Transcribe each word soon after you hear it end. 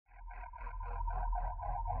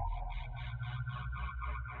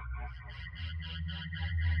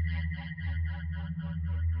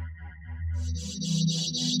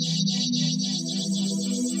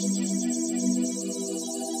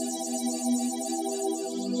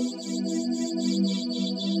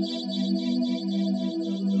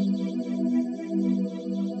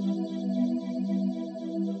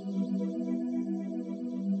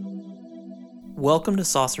Welcome to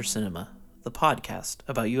Saucer Cinema, the podcast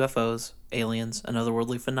about UFOs, aliens, and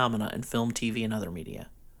otherworldly phenomena in film, TV, and other media.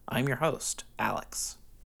 I'm your host, Alex.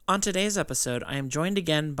 On today's episode, I am joined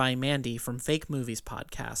again by Mandy from Fake Movies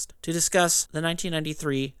Podcast to discuss the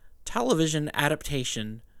 1993 television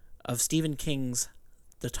adaptation of Stephen King's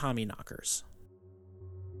The Tommyknockers.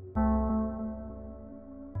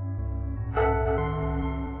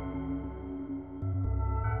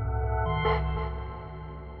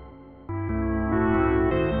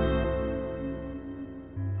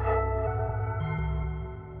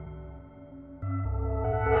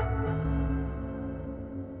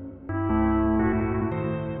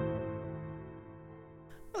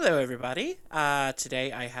 Hello, everybody.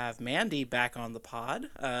 Today I have Mandy back on the pod.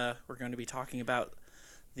 We're going to be talking about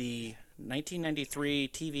the 1993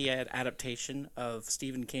 TV adaptation of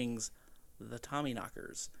Stephen King's The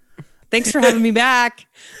Tommyknockers. Thanks for having me back.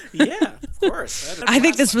 Yeah, of course. I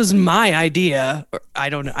think this was my idea. I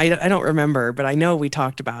don't remember, but I know we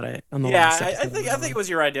talked about it on the last episode. I think it was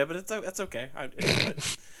your idea, but it's okay.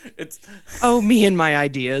 It's me and my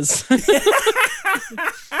ideas.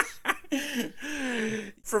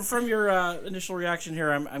 From your initial reaction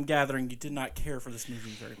here, I'm gathering you did not care for this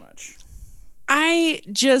movie very much. I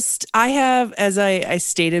have, as I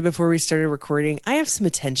stated before we started recording, I have some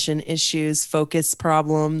attention issues, focus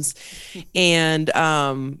problems, and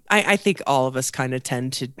I think all of us kind of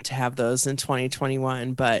tend to have those in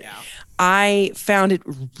 2021, but yeah. I found it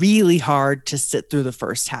really hard to sit through the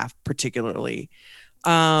first half, particularly.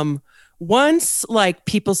 Once like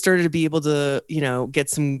people started to be able to, get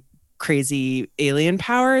some crazy alien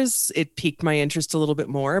powers, it piqued my interest a little bit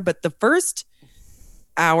more, but the first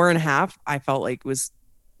hour and a half I felt like was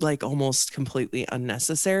like almost completely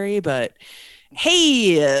unnecessary. But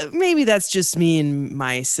hey, maybe that's just me and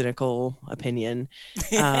my cynical opinion.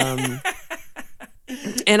 And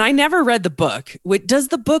I never read the book. Does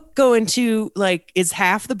the book go into, like, is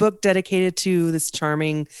half the book dedicated to this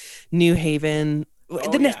charming New Haven?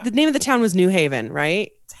 The name of the town was New Haven,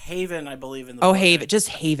 right? Haven, I believe, in the book. Haven, just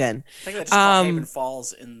Haven. I think that's just called Haven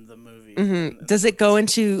Falls in the movie. Mm-hmm. Does it go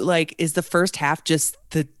into, like, is the first half just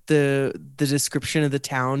the description of the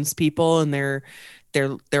townspeople and their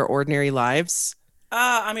ordinary lives?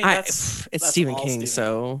 That's Stephen King,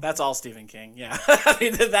 so that's all Stephen King. Yeah, I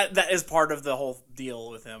mean that is part of the whole deal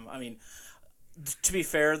with him. I mean, to be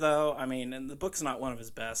fair though, and the book's not one of his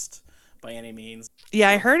best by any means. Yeah,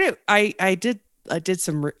 I heard it. I did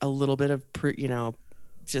a little bit of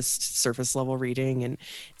just surface level reading, and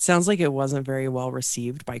it sounds like it wasn't very well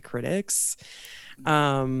received by critics.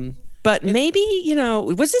 But maybe,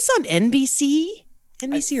 was this on NBC or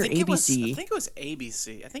ABC? I think it was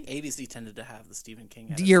ABC. I think ABC tended to have the Stephen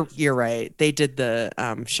King. You're right. They did the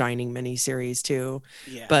Shining miniseries too.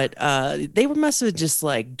 Yeah. But they must have just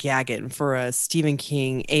like gagging for a Stephen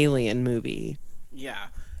King alien movie. Yeah.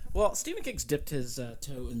 Well, Stephen King's dipped his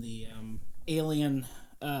toe in the alien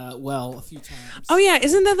a few times. Oh yeah,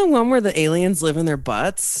 isn't that the one where the aliens live in their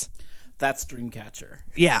butts? That's Dreamcatcher.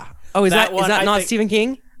 Yeah. Oh, is that not Stephen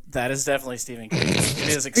King? That is definitely Stephen King. It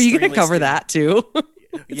is Are you going to cover that too?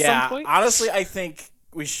 Yeah, honestly, I think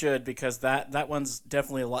we should, because that one's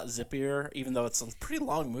definitely a lot zippier. Even though it's a pretty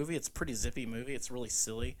long movie, it's a pretty zippy movie. It's really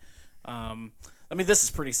silly. This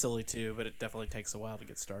is pretty silly too, but it definitely takes a while to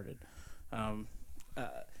get started.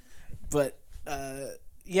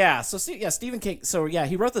 Stephen King. So yeah,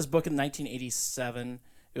 he wrote this book in 1987.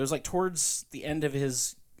 It was like towards the end of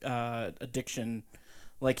his addiction.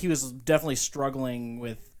 Like, he was definitely struggling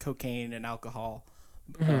with cocaine and alcohol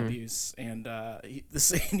abuse, and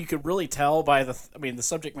you could really tell by the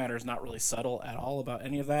subject matter is not really subtle at all about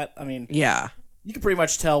any of that. Yeah, you can pretty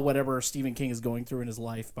much tell whatever Stephen King is going through in his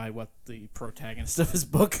life by what the protagonist of his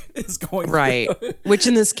book is going through. Right, which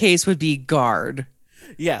in this case would be Guard.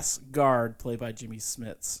 Yes, Guard, played by Jimmy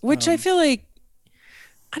Smits. Which I feel like,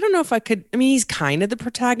 I don't know if I could, he's kind of the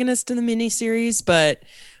protagonist in the miniseries, but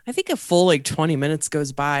I think a full 20 minutes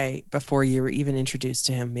goes by before you were even introduced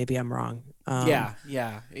to him. Maybe I'm wrong. Yeah.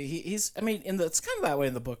 He's, it's kind of that way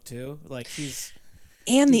in the book too. Like, he's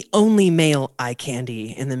and the only male eye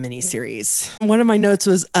candy in the miniseries. One of my notes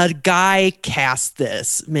was a guy cast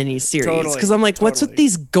this miniseries because I'm like, what's with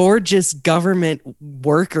these gorgeous government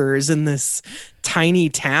workers in this tiny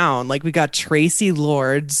town? Like, we got Tracy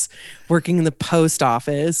Lords working in the post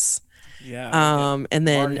office. Yeah. And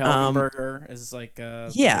then Martin Helgenberger is like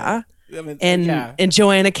I mean, And yeah. and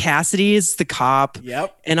Joanna Cassidy is the cop.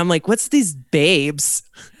 Yep. And I'm like, what's these babes?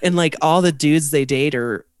 And like all the dudes they date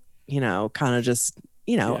are, kind of just, a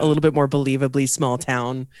Yeah. little bit more believably small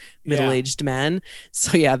town Yeah. middle-aged men.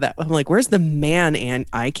 So yeah, that I'm like, where's the man and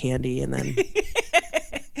eye candy? And then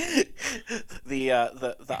The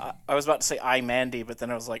I was about to say I Mandy, but then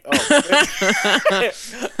I was like, oh,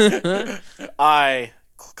 I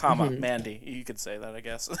comma Mhm. Mandy. You could say that, I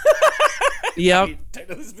guess. I Yep. mean,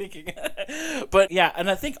 technically speaking. But yeah, and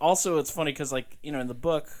I think also it's funny because like in the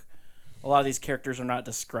book, a lot of these characters are not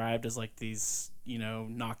described as like these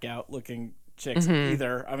knockout looking chicks Hmm.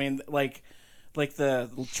 either. I mean like the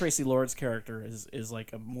Tracy Lord's character is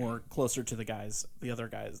like a more closer to the other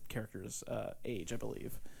guys characters age, I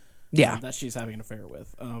believe, Yeah. that she's having an affair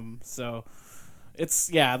with. So it's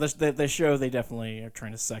the show, they definitely are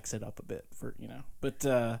trying to sex it up a bit for but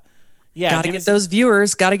yeah, Gotta get those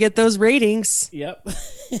viewers, gotta get those ratings. Yep.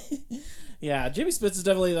 Yeah, Jimmy Smits is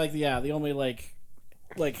definitely like the only like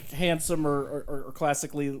handsome or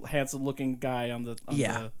classically handsome looking guy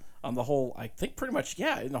Yeah. on the whole. I think pretty much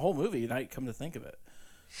in the whole movie. And I come to think of it,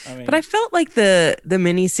 I But I mean, felt like the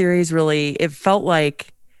miniseries really, it felt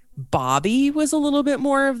like Bobby was a little bit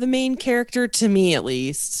more of the main character to me, at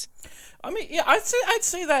least. yeah, I'd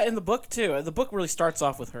say that in the book too. The book really starts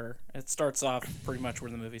off with her. It starts off pretty much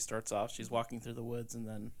where the movie starts off. She's walking through the woods and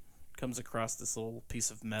then comes across this little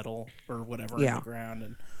piece of metal or whatever in the Yeah. ground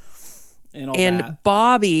and all that. And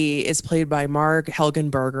Bobby is played by Marg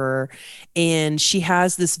Helgenberger, and she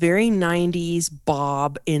has this very 90s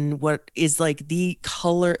bob in what is like the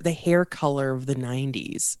hair color of the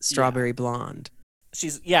 90s, Yeah, strawberry blonde.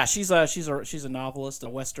 she's a novelist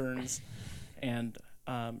of westerns, and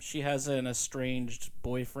she has an estranged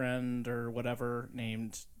boyfriend or whatever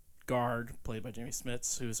named Guard, played by Jimmy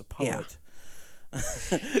Smits, who's a Yeah. poet.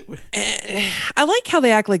 I like how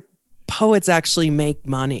they act like poets actually make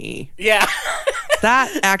money. Yeah.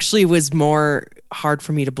 That actually was more hard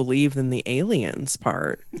for me to believe than the aliens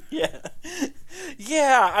part. Yeah.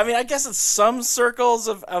 Yeah, I mean, I guess it's some circles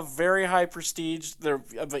of very high prestige there,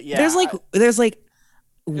 but There's like it's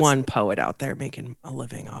one poet out there making a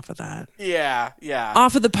living off of that. yeah.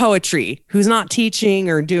 Off of the poetry, who's not teaching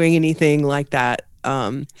or doing anything like that.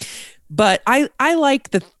 But I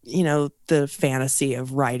like the fantasy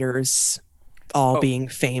of writers all Oh, being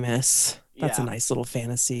famous. That's a yeah. nice little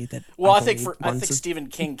fantasy that Well, I I think believe I think once. Stephen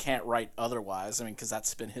King can't write otherwise. I mean, because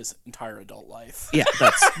that's been his entire adult life. Yeah,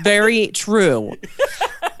 that's very true.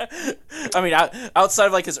 I mean, outside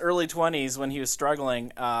of like his early 20s when he was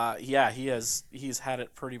struggling, yeah, he's had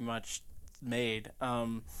it pretty much made.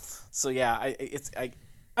 So yeah,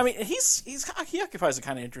 I mean, he occupies a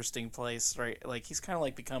kind of interesting place, right? Like he's kind of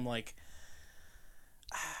like become like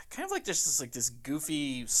kind of like just this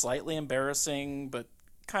goofy, slightly embarrassing, but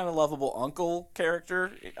kind of lovable uncle character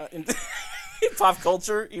in, in pop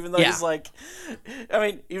culture. Even though Yeah. he's like, I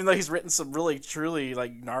mean, even though he's written some really truly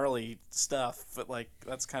like gnarly stuff, but like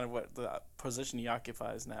that's kind of what the position he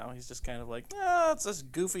occupies now. He's just kind of like, it's this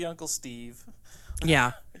goofy Uncle Steve,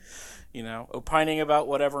 Yeah. opining about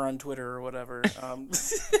whatever on Twitter or whatever.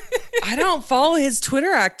 I don't follow his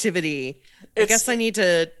Twitter activity. I It's guess I need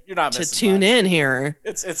to you're not to missing tune much. in here.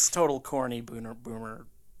 It's total corny boomer.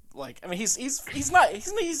 Like, I mean, he's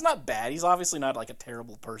not bad. He's obviously not like a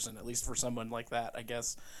terrible person, at least for someone like that. I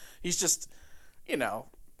guess he's just,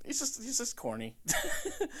 he's just corny.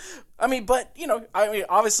 I mean, but I mean,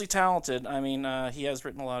 obviously talented. I mean, he has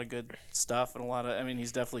written a lot of good stuff and a lot of. I mean,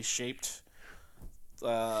 he's definitely shaped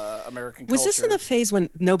American Was this in culture. the phase when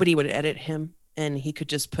nobody would edit him and he could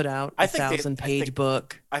just put out I a think they. I 1,000-page think.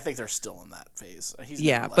 book? I think they're still in that phase. He's never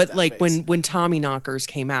Yeah, left but that like phase. when Tommy Knockers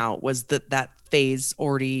came out, was that phase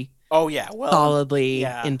already Oh yeah, well, solidly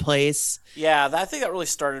yeah. in place? Yeah, I think that really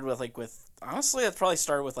started with honestly, that probably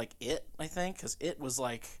started with like It. I think because It was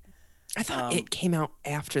like I thought um it came out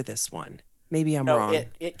after this one. Maybe I'm no wrong.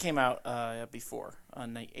 it came out before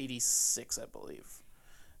on like '86, I believe,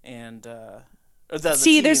 and or the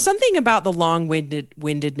See, TV. there's something about the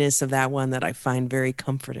long-windedness of that one that I find very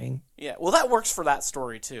comforting. Yeah, well, that works for that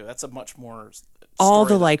story too. That's a much more All story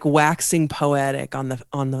the that like waxing poetic on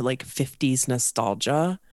the like 50s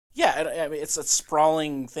nostalgia. I mean it's a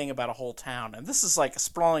sprawling thing about a whole town, and this is like a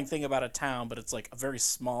sprawling thing about a town, but it's like a very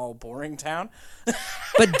small, boring town.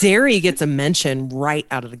 But Derry gets a mention right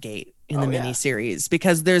out of the gate in the Oh yeah, miniseries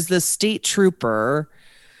because there's this state trooper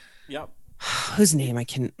yep. whose name I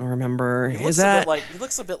can't remember. He Is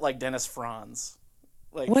looks a bit that like Dennis Franz.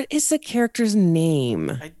 Like what is the character's name?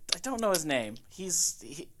 I don't know his name.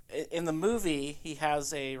 In the movie he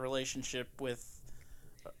has a relationship with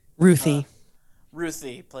Ruthie.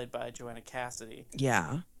 Ruthie, played by Joanna Cassidy.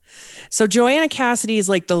 Yeah. So Joanna Cassidy is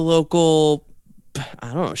like the local,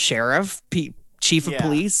 I don't know, sheriff, chief of Yeah.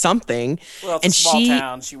 police, something. Well, it's a And small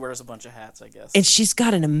town. She wears a bunch of hats, I guess. she's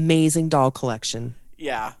got an amazing doll collection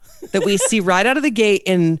Yeah. that we see right out of the gate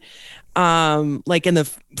in like in the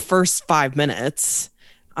first 5 minutes.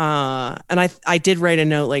 And I did write a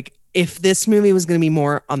note like if this movie was going to be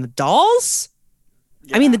more on the dolls.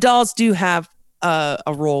 Yeah. I mean, the dolls do have a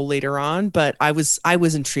role later on, but I was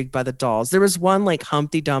intrigued by the dolls. There was one like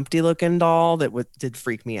Humpty Dumpty looking doll that did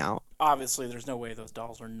freak me out. Obviously, there's no way those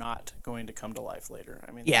dolls are not going to come to life later.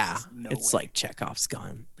 I mean, Yeah, no it's way. like Chekhov's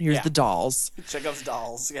gun. Here's the dolls. Chekhov's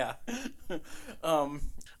dolls. Yeah.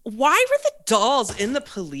 Why were the dolls in the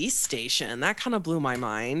police station? That kind of blew my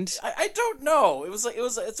mind. I don't know.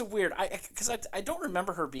 It's a weird. Because I don't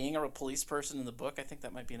remember her being a police person in the book. I think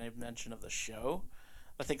that might be an invention of the show.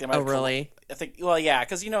 I think they might. Oh, really? I think. Well, yeah,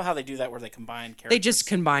 because you know how they do that where they combine characters. They just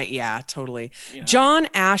combine. Yeah, totally. You know? John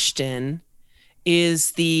Ashton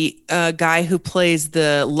is the guy who plays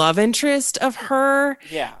the love interest of her.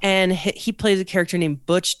 Yeah. And he plays a character named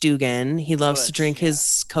Butch Dugan. He loves to drink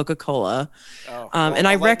his Coca-Cola. And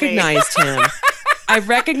I recognized him. I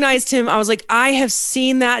recognized him. I was like, I have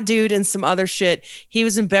seen that dude in some other shit. He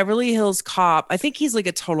was in Beverly Hills Cop. I think he's like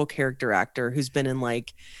a total character actor who's been in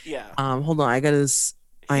like, hold on, I got his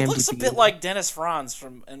IMDb. He looks a bit like Dennis Franz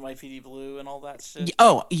from NYPD Blue and all that shit.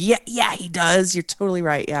 Oh, yeah, he does. You're totally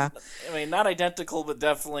right. Yeah. I mean, not identical, but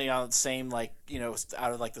definitely on the same, like, you know,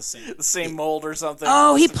 out of like the same mold or something.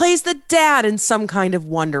 Oh, he plays the dad in Some Kind of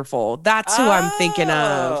Wonderful. That's who I'm thinking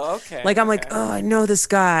of. Okay. Like, I'm like, oh, I know this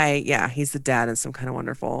guy. Yeah, he's the dad in Some Kind of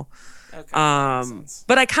Wonderful. Okay.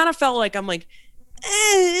 But I kind of felt like I'm like,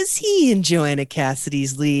 is he in Joanna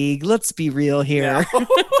Cassidy's league? Let's be real here. No.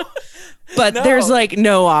 But there's like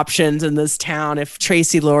no options in this town if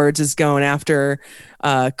Tracy Lords is going after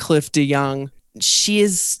Cliff DeYoung. She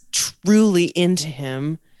is truly into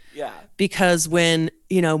him. Yeah. Because when,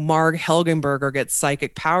 you know, Marg Helgenberger gets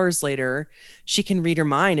psychic powers later, she can read her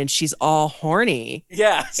mind and she's all horny.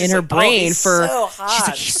 Yeah. In her brain for so hot. She's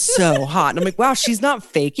like, he's so hot. And I'm like, wow, she's not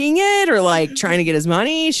faking it or like trying to get his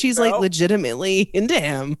money. She's like legitimately into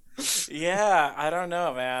him. Yeah, I don't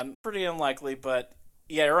know, man. Pretty unlikely, but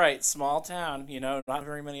yeah, you're right. Small town, you know, not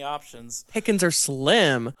very many options. Pickings are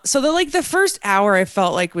slim. So the first hour I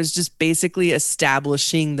felt like was just basically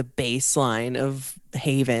establishing the baseline of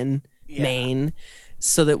Haven, Maine,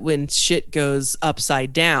 so that when shit goes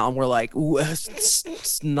upside down, we're like,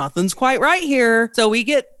 nothing's quite right here. So we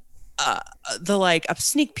get a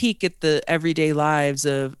sneak peek at the everyday lives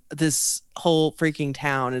of this whole freaking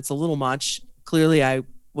town. It's a little much. Clearly, I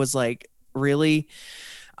was like, really?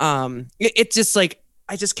 It's just like,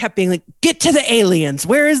 I just kept being like, get to the aliens.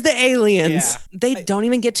 Where is the aliens? Yeah. They don't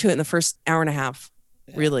even get to it in the first hour and a half.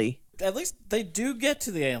 Yeah. Really. At least they do get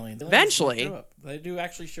to the aliens. Eventually. They do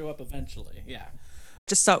actually show up eventually. Yeah.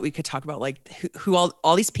 Just thought we could talk about like who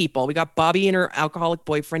all these people. We got Bobby and her alcoholic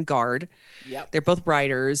boyfriend Guard. Yep. They're both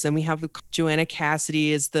writers. And we have Joanna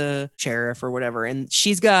Cassidy as the sheriff or whatever. And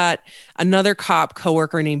she's got another cop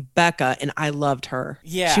coworker named Becca. And I loved her.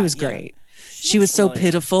 Yeah. She was great. She was so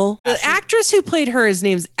pitiful. The actress who played her, his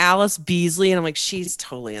name's Alice Beasley, and I'm like, she's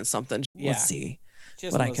totally in something. Yeah. Let's see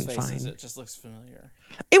what I can find. It just looks familiar.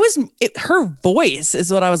 Her voice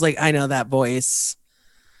is what I was like, I know that voice.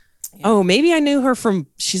 Yeah. Oh, maybe I knew her from,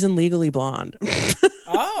 she's in Legally Blonde.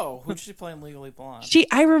 Oh, who'd she play in Legally Blonde?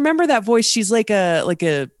 I remember that voice. She's like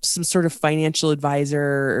some sort of financial advisor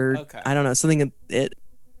or I don't know, something at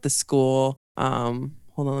the school. Hold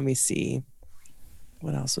on, let me see.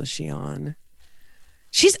 What else was she on?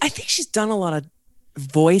 I think she's done a lot of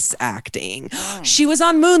voice acting. She was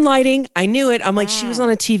on Moonlighting. I knew it. I'm like, she was on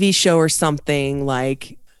a TV show or something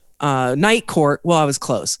like Night Court. Well, I was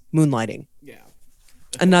close. Moonlighting. Yeah.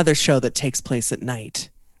 Another show that takes place at night.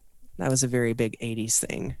 That was a very big 80s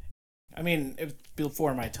thing. I mean, it was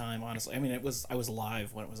before my time, honestly. I mean, I was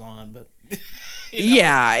live when it was on, but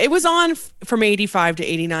yeah, it was on from 85 to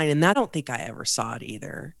 89, and I don't think I ever saw it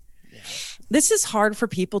either. Yeah. This is hard for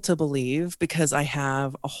people to believe because I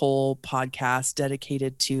have a whole podcast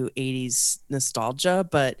dedicated to 80s nostalgia,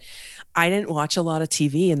 but I didn't watch a lot of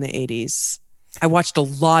TV in the 80s. I watched a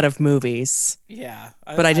lot of movies. Yeah.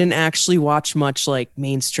 But I didn't actually watch much like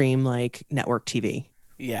mainstream, like network TV.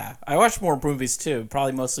 Yeah. I watched more movies too,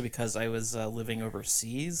 probably mostly because I was living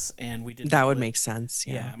overseas and we didn't. That would make sense.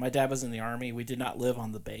 Yeah. My dad was in the army. We did not live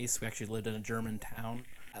on the base. We actually lived in a German town.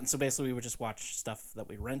 And so basically we would just watch stuff that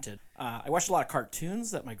we rented. I watched a lot of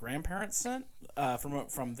cartoons that my grandparents sent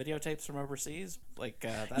from videotapes from overseas.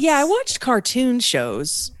 I watched cartoon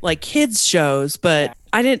shows, like kids shows, but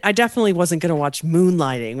I definitely wasn't going to watch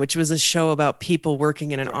Moonlighting, which was a show about people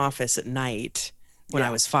working in an office at night when I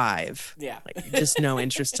Yeah. was 5. Yeah. Like, just no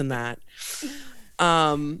interest in that.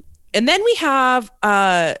 And then we have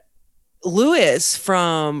Lewis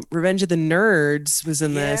from Revenge of the Nerds was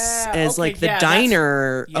in this Yeah, as okay, like the yeah,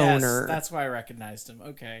 diner yes, owner. that's why I recognized him.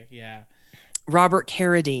 Okay, yeah. Robert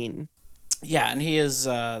Carradine. Yeah, and he is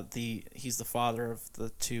he's the father of the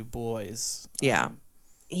 2 boys. Yeah.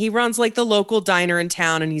 He runs like the local diner in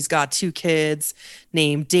town, and he's got 2 kids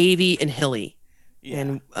named Davy and Hilly. Yeah.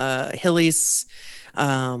 And Hilly's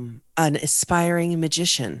an aspiring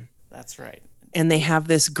magician. That's right. And they have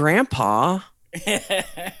this grandpa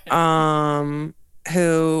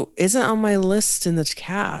who isn't on my list in the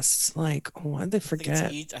cast. Like, why did they forget?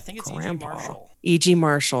 I think it's grandpa. E.G. Marshall. E.G.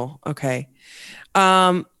 Marshall. Okay.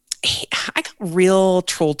 I got real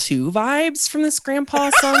Troll 2 vibes from this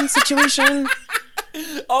grandpa son situation.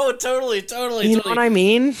 Oh, totally. You know what I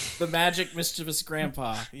mean? The magic mischievous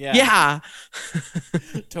grandpa. Yeah. Yeah.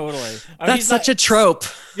 Totally. That's such a trope.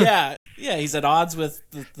 Yeah. Yeah, he's at odds with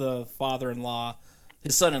the father-in-law,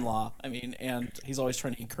 his son-in-law, I mean, and he's always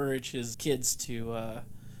trying to encourage his kids to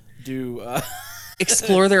do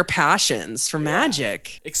explore their passions for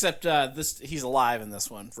magic. Except he's alive in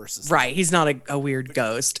this one versus right. He's not a weird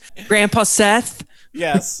ghost. Grandpa Seth.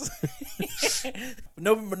 Yes.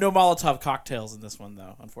 No Molotov cocktails in this one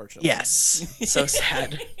though, unfortunately. Yes. So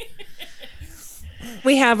sad.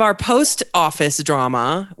 We have our post office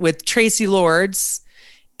drama with Tracy Lords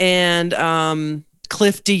and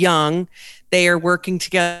Cliff DeYoung. They are working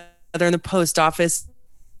together in the post office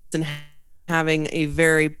and having a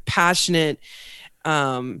very passionate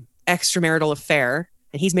extramarital affair.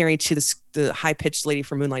 And he's married to the high-pitched lady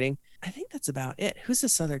from Moonlighting. I think that's about it. Who's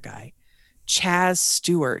this other guy? Chaz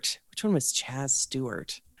Stewart. Which one was Chaz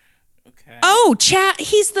Stewart? Okay. Oh,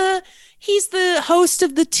 he's the host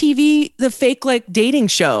of the fake like dating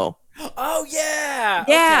show. Oh yeah.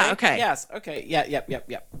 Yeah. Okay. Yes. Okay. Yeah.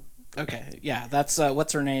 Yep. Okay. Yeah. That's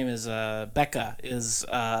what's her name is Becca is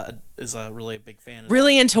a really big fan of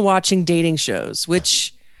really into watching dating shows,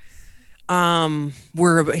 which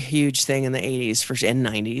were a huge thing in the 80s and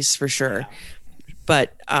 90s for sure. Yeah.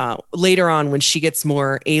 But later on, when she gets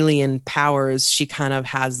more alien powers, she kind of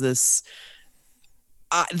has this.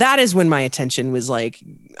 That is when my attention was like,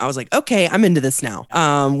 I was like, okay, I'm into this now.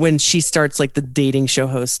 When she starts, like the dating show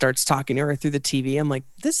host starts talking to her through the TV, I'm like,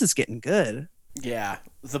 this is getting good. Yeah,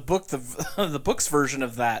 the book's version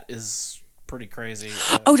of that is pretty crazy.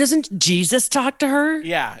 Oh, doesn't Jesus talk to her?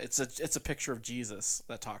 Yeah, it's a picture of Jesus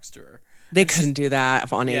that talks to her. They couldn't do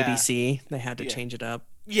that on ABC. They had to change it up.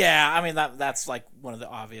 Yeah, I mean that's like one of the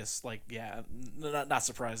obvious, like, yeah, not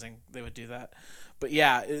surprising they would do that. But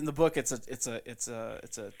yeah, in the book it's a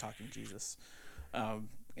talking Jesus. And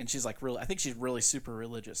she's like I think she's really super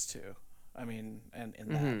religious too. I mean, and in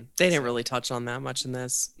that they didn't really touch on that much in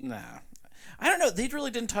this. Nah. I don't know. They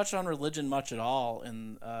really didn't touch on religion much at all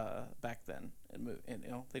in back then. And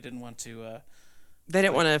they didn't want to they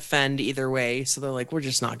didn't want to offend either way, so they're like, we're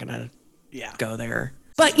just not going to go there.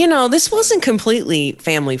 But, this wasn't completely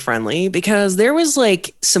family friendly because there was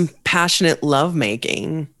like some passionate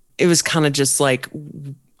lovemaking. It was kind of just like,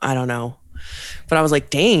 I don't know. But I was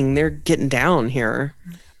like, dang, they're getting down here.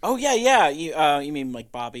 Oh, yeah. You mean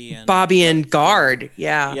like Bobby and Guard.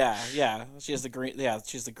 Yeah. Yeah. She has the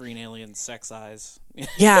green alien sex eyes.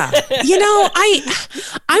 Yeah.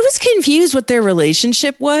 I was confused what their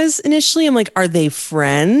relationship was initially. I'm like, are they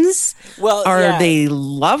friends? Well, are they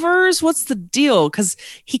lovers? What's the deal? Because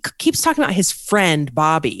he keeps talking about his friend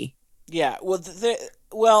Bobby. Yeah.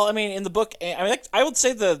 Well, I mean, in the book, I would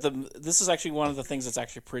say this is actually one of the things that's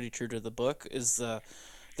actually pretty true to the book is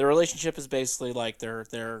their relationship is basically like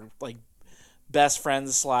they're like best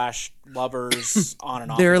friends / lovers on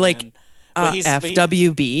and off. They're like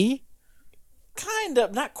FWB. Kind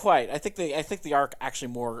of, not quite. I think the arc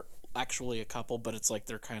actually a couple, but it's like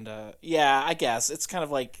they're kind of I guess it's kind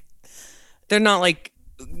of like they're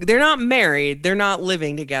not married. They're not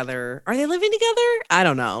living together. Are they living together? I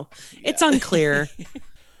don't know. Yeah. It's unclear.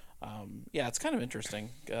 Yeah, it's kind of interesting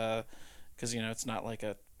because it's not like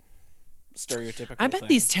a stereotypical. I bet thing.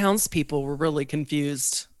 These townspeople were really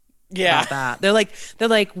confused. Yeah, about that. They're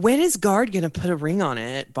like, when is Guard gonna put a ring on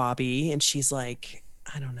it, Bobby? And she's like,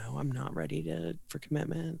 I don't know. I'm not ready for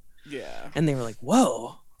commitment. Yeah. And they were like,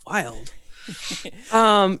 whoa, wild.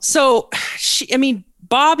 So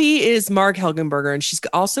Bobby is Marg Helgenberger, and she's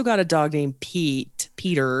also got a dog named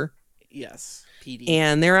Peter. Yes, PD.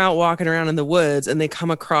 And they're out walking around in the woods, and they come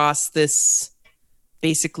across this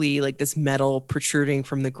basically like this metal protruding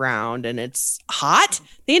from the ground, and it's hot.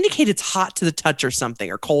 They indicate it's hot to the touch or something,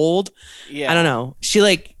 or cold. I don't Yeah. know. She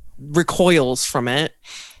like recoils from it,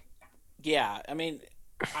 Yeah. I mean,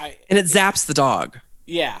 and it zaps the dog.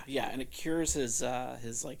 yeah, yeah, and it cures his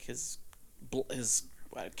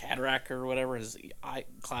cataract or whatever, his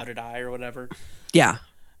clouded eye or whatever. Yeah,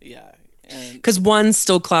 Yeah. And because one's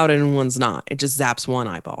still clouded and one's not. It just zaps one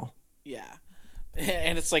eyeball. yeah.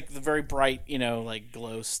 And it's like the very bright, like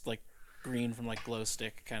like green from like glow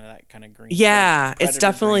stick, kind of that kind of green. Yeah, it's Predator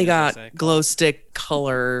definitely green, as got they say, call glow it. stick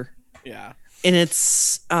color, Yeah. and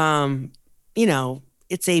it's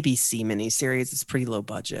it's ABC miniseries. It's pretty low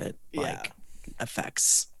budget, Yeah. like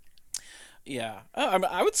effects. Yeah, I mean,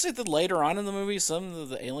 I would say that later on in the movie, some of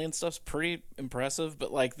the alien stuff's pretty impressive,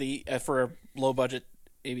 but like the for a low budget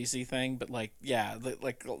ABC thing, but like yeah,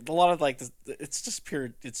 like a lot of like it's just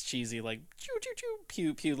pure, it's cheesy, like choo choo choo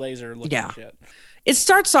pew pew laser looking Yeah, shit. it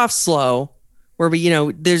starts off slow, where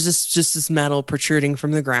there's this metal protruding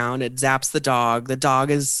from the ground. It zaps the dog. The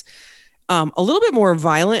dog is a little bit more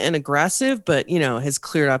violent and aggressive, but has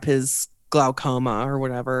cleared up his glaucoma or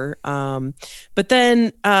whatever. But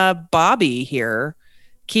then Bobby here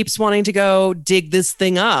keeps wanting to go dig this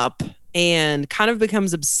thing up and kind of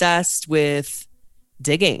becomes obsessed with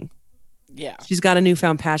digging. Yeah, She's got a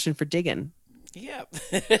newfound passion for digging. yeah,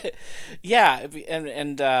 yeah,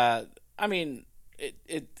 and I mean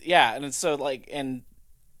it yeah, and so like and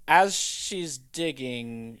as she's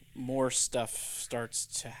digging, more stuff starts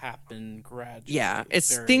to happen Yeah, gradually,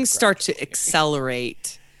 it's very things start to gradually.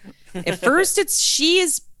 accelerate. At first, she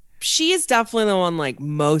is definitely the one like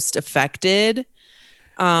most affected.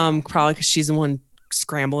 Yeah, Probably because she's the one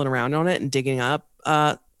scrambling around on it and digging up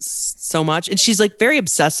so much, and she's like very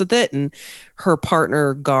obsessed with it. And her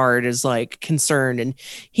partner guard is like concerned, and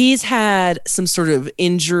he's had some sort of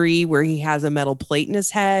injury where he has a metal plate in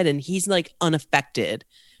his head, and he's like unaffected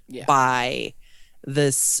yeah, by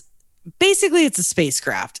this. Basically, it's a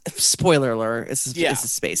spacecraft. Spoiler alert: yeah. it's a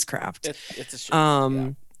spacecraft. It's a ship. Yeah,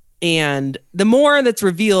 Um, and the more that's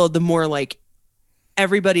revealed, the more like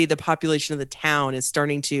everybody, the population of the town is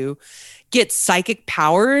starting to get psychic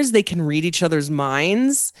powers. They can read each other's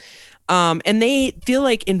minds. And they feel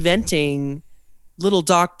like inventing little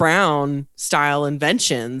Doc Brown style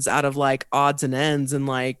inventions out of like odds and ends and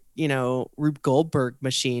like, Rube Goldberg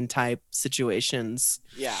machine type situations.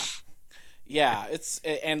 yeah, yeah. It's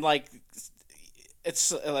and like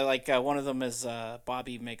it's like one of them is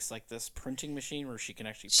Bobby makes like this printing machine where she can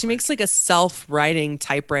actually She print. makes like a self-writing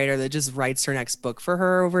typewriter that just writes her next book for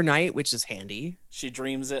her overnight, which is handy. She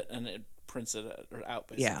dreams it and it prints it out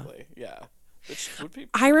Yeah. basically. Yeah, which would be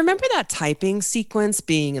I pretty remember cool. that typing sequence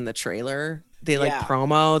being in the trailer. They like Yeah,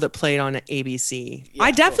 promo that played on ABC. I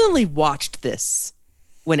yeah, totally. definitely watched this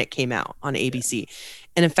when it came out on Yeah. ABC.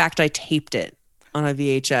 And in fact, I taped it on a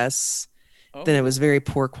VHS. Oh, Then it was cool. very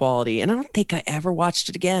poor quality. And I don't think I ever watched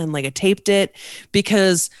it again. Like I taped it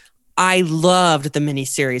because I loved the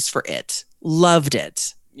miniseries for it. Loved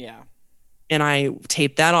it. Yeah, And I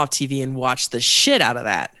taped that off TV and watched the shit out of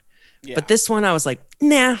that. yeah, But this one I was like,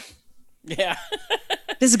 nah, yeah.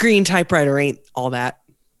 this green typewriter ain't all that.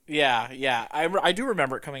 Yeah, yeah. I do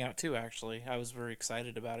remember it coming out too. Actually, I was very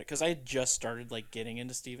excited about it because I had just started like getting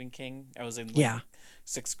into Stephen King. I was in like Yeah.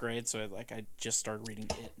 sixth grade, so I just started reading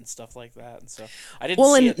it and stuff like that, and so I didn't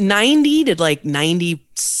Well, see in it. 90 to like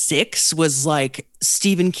 96 was like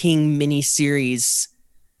Stephen King miniseries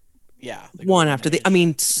Yeah, the one golden after the. age. I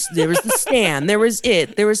mean, there was The Stand, there was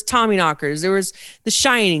It, there was Tommy Knockers, there was The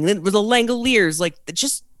Shining, there was The Langoliers. Like,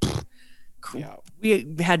 just Yeah,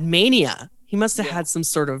 we had Mania. He must have yeah, had some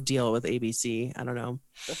sort of deal with ABC. I don't know.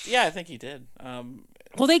 yeah. I think he did.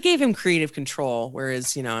 Well, they gave him creative control,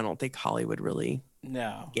 whereas I don't think Hollywood really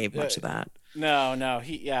No, gave much of that. no, no.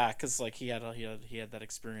 Yeah, because like he had that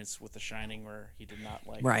experience with The Shining where he did not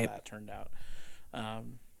like how Right. that turned out.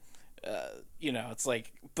 Um, it's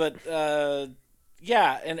like, but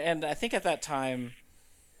yeah, and I think at that time,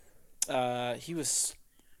 he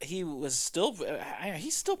was still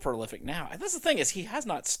he's still prolific now. And that's the thing, is he has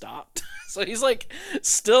not stopped. So he's like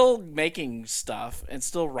still making stuff and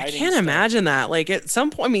still I writing can't stuff. imagine that. Like at some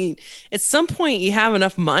point, I mean, at some point you have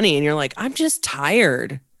enough money and you're like, I'm just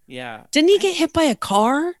tired. Yeah, Didn't he get hit by a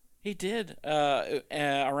car? he did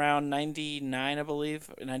around 99, I believe,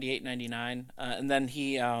 98, 99. And then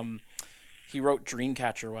he wrote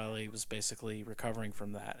Dreamcatcher while he was basically recovering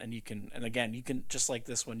from that. And again, you can, just like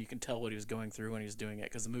this one, you can tell what he was going through when he was doing it,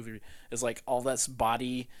 because the movie is like all this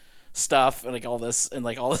body stuff and like all this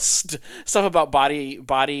stuff about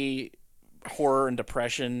body horror and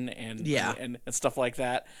depression and Yeah. and stuff like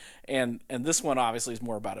that. And this one obviously is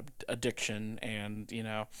more about addiction and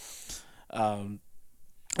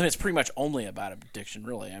and it's pretty much only about addiction,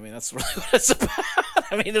 really. I mean, that's really what it's about.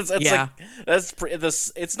 I mean, it's Yeah. like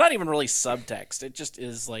this. It's not even really subtext. It just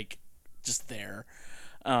is like just there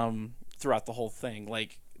throughout the whole thing.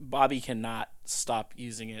 Like Bobby cannot stop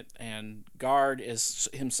using it, and Guard is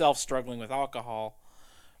himself struggling with alcohol.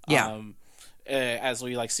 Yeah. As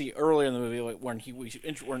we like see earlier in the movie when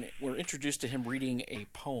we're introduced to him reading a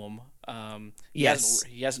poem. Yes.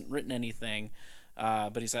 He hasn't written anything,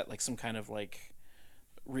 but he's at like some kind of like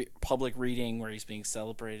public reading where he's being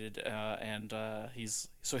celebrated, and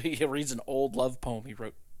he reads an old love poem he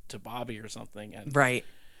wrote to Bobby or something, and Right.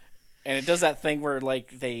 it does that thing where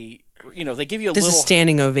like they give you a There's little a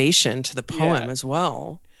standing ovation to the poem Yeah. as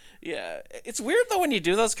well. Yeah, it's weird though when you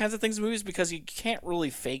do those kinds of things in movies because you can't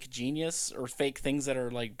really fake genius or fake things that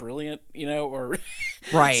are like brilliant, or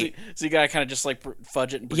Right. so you gotta kind of just like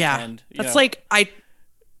fudge it and Yeah. pretend. That's like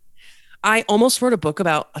I almost wrote a book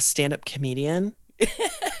about a stand-up comedian.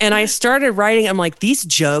 And I started writing, I'm like, these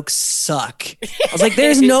jokes suck. I was like,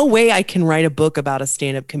 there's no way I can write a book about a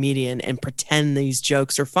stand-up comedian and pretend these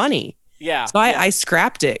jokes are funny. yeah. So I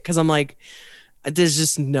scrapped it because I'm like, there's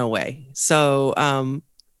just no way. So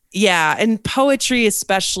yeah, and poetry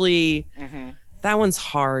especially, that one's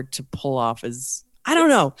hard to pull off as I don't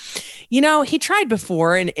know. He tried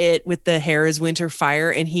before and it with the Hair is Winter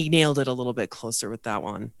Fire, and he nailed it a little bit closer with that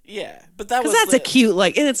one. Yeah, but that was Because that's a cute,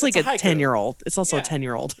 like, and it's like a haiku. 10-year-old. It's also Yeah. a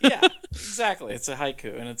 10-year-old. Yeah, exactly. It's a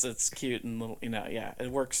haiku, and it's cute and little, yeah,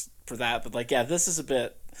 it works for that. But like, yeah, this is a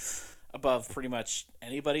bit above pretty much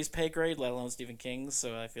anybody's pay grade, let alone Stephen King's.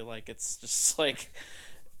 So I feel like it's just like,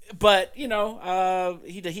 but he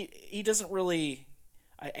doesn't really.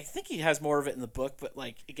 I think he has more of it in the book, but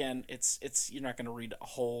like again, it's you're not going to read a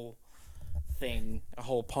whole thing, a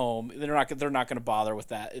whole poem. They're not going to bother with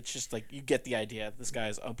that. It's just like you get the idea. This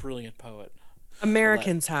guy's a brilliant poet.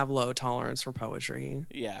 Americans have low tolerance for poetry.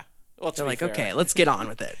 Yeah. Well, They're like, fair. okay, let's get on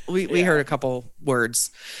with it. We Yeah. heard a couple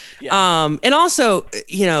words. Yeah. And also,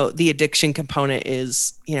 the addiction component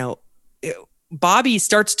is, Bobby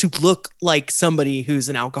starts to look like somebody who's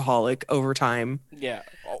an alcoholic over time. Yeah.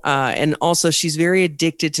 And also she's very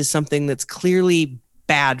addicted to something that's clearly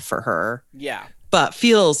bad for her, Yeah. but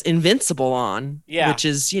feels invincible on, Yeah. which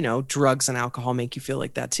is, drugs and alcohol make you feel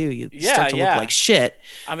like that too. You Yeah, start to yeah. look like shit.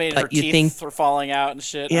 I mean, But her you teeth think- are falling out and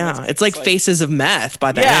shit. Yeah. It's like faces of meth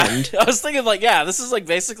by the Yeah. end. I was thinking like, yeah, this is like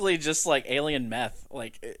basically just like alien meth.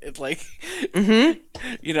 Like it's like, Mm-hmm.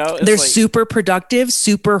 it's They're like, super productive,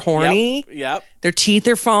 super horny. Yep. Their teeth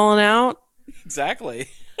are falling out. Exactly.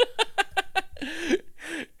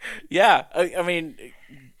 Yeah. I mean,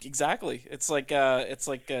 exactly. It's like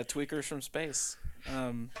tweakers from space.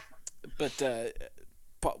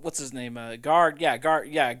 But what's his name? Guard. Yeah. Guard.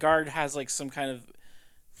 Yeah. Guard has like some kind of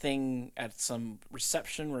thing at some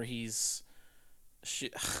reception where he's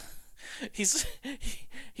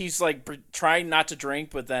he's like trying not to drink,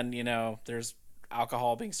 but then there's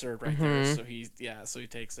alcohol being served right there, so he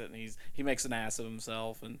takes it and he makes an ass of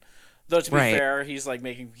himself. And though to be Right. fair, he's like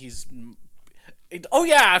oh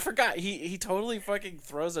yeah, I forgot he totally fucking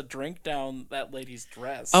throws a drink down that lady's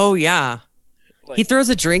dress. Oh yeah. Like, He throws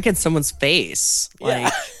a drink in someone's face. yeah.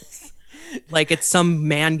 Like it's some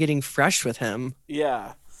man getting fresh with him.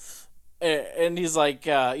 Yeah. And he's like,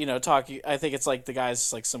 talking. I think it's like the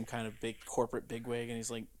guy's like some kind of big corporate bigwig, and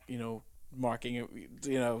he's like, marking it,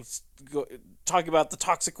 talking about the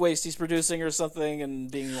toxic waste he's producing or something,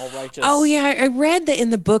 and being all righteous. Oh yeah, I read that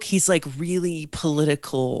in the book he's like really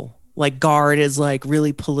political. Like Guard is like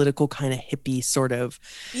really political, kind of hippie sort of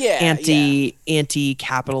yeah,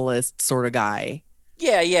 anti-capitalist sort of guy.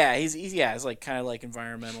 yeah. He's like kind of like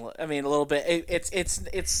environmental. I mean, a little bit.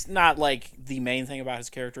 It's not like the main thing about his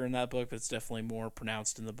character in that book, but it's definitely more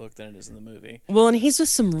pronounced in the book than it is in the movie. Well, and he's with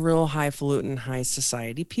some real highfalutin, high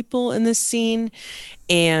society people in this scene,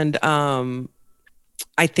 and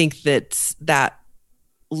I think that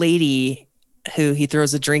lady who he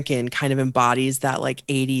throws a drink in kind of embodies that like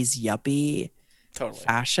 80s yuppie Totally.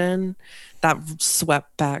 fashion, that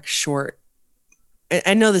swept back short.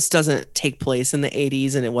 I know this doesn't take place in the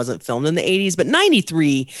 80s and it wasn't filmed in the 80s, but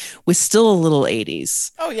 93 was still a little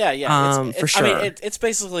 80s. Oh yeah. For sure. I mean, it's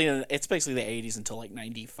basically the 80s until like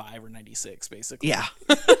 95 or 96, basically. Yeah.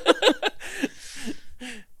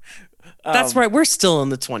 That's right. We're still in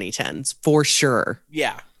the 2010s for sure.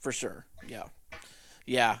 Yeah, for sure.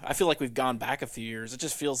 Yeah. I feel like we've gone back a few years. It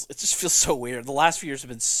just feels so weird. The last few years have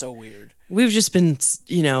been so weird. We've just been,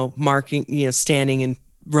 marking, standing and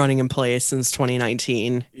running in place since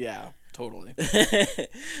 2019. Yeah, totally.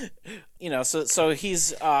 so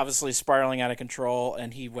he's obviously spiraling out of control,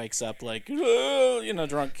 and he wakes up like,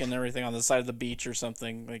 drunk and everything on the side of the beach or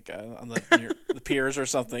something, like on the near the piers or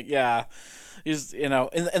something. Yeah, he's in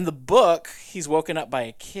the book he's woken up by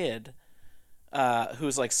a kid,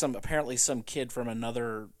 who's like apparently some kid from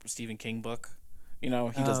another Stephen King book. He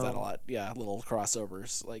does that a lot. Yeah, little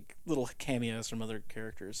crossovers, like little cameos from other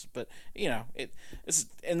characters. But it's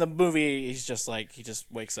in the movie. He's just like he just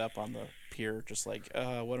wakes up on the pier, just like,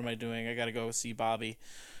 what am I doing? I gotta go see Bobby.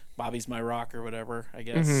 Bobby's my rock or whatever, I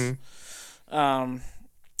guess.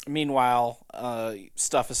 Meanwhile,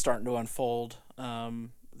 stuff is starting to unfold.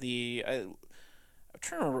 I'm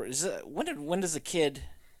trying to remember. When does the kid?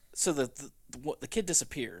 So the kid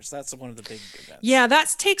disappears. That's one of the big events. Yeah,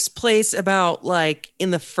 that takes place about like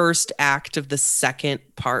in the first act of the second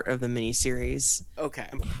part of the miniseries. Okay.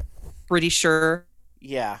 Pretty sure.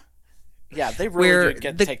 Yeah. Yeah, they really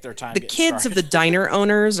do take their time. The kids of the diner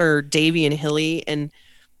owners are Davy and Hilly, and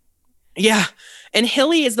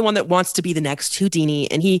Hilly is the one that wants to be the next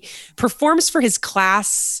Houdini, and he performs for his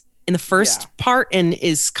class in the first part and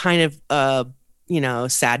is kind of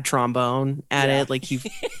sad trombone at it. Like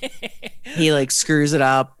he like screws it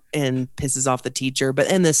up and pisses off the teacher. But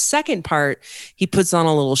in the second part, he puts on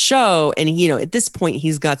a little show, and at this point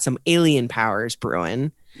he's got some alien powers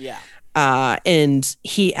brewing. Yeah. And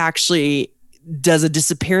he actually does a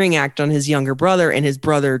disappearing act on his younger brother, and his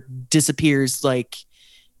brother disappears like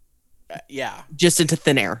just into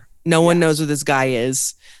thin air. No one knows who this guy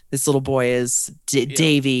is. This little boy is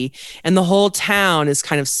Davy, and the whole town is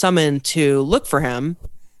kind of summoned to look for him.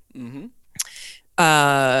 Mm-hmm.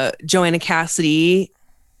 Joanna Cassidy,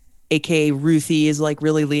 aka Ruthie, is like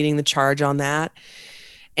really leading the charge on that.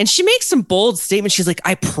 And she makes some bold statements. She's like,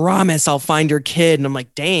 I promise I'll find your kid. And I'm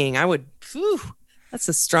like, dang, that's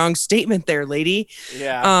a strong statement there, lady.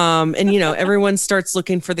 Yeah. And everyone starts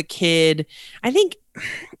looking for the kid. I think,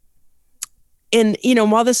 and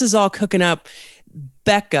while this is all cooking up,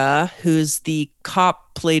 Becca, who's the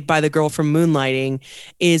cop played by the girl from Moonlighting,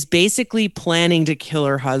 is basically planning to kill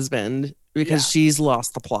her husband because she's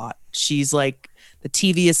lost the plot. She's like, the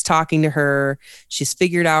TV is talking to her. She's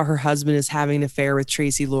figured out her husband is having an affair with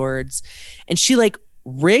Tracy Lords, and she like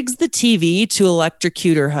rigs the TV to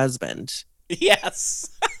electrocute her husband. Yes.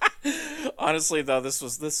 Honestly, though, this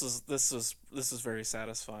was very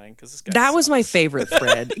satisfying because this guy that was my favorite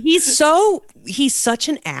thread. He's such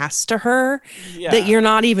an ass to her that you're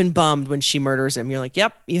not even bummed when she murders him. You're like,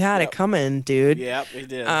 yep, you had it coming, dude. Yep, he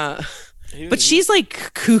did. But she's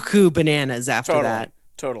like cuckoo bananas after that.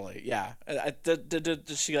 Totally, yeah. Did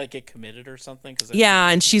she like get committed or something?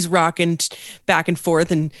 And she's rocking back and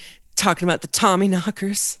forth and talking about the Tommy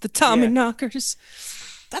knockers.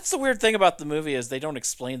 That's the weird thing about the movie is they don't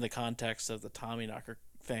explain the context of the Tommy knocker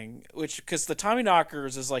thing, because the Tommy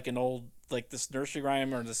knockers is like an old, like this nursery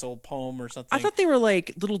rhyme or this old poem or something. I thought they were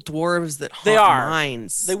like little dwarves that haunt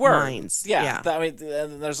mines. They were mines. Yeah. I mean,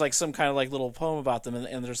 there's like some kind of like little poem about them,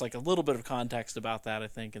 and there's like a little bit of context about that, I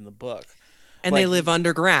think, in the book. And they live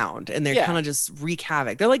underground, and they kind of just wreak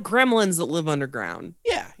havoc. They're like gremlins that live underground.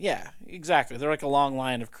 Yeah, exactly. They're like a long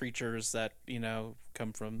line of creatures that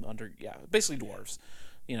come from basically dwarves.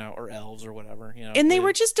 Or elves or whatever, And they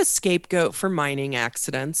were just a scapegoat for mining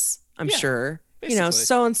accidents, I'm sure. Basically.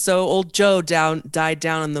 So-and-so, old Joe died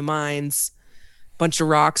down in the mines. Bunch of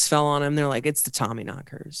rocks fell on him. They're like, it's the Tommy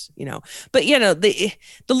knockers, But, the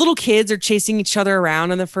little kids are chasing each other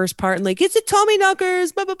around in the first part and like, it's the Tommy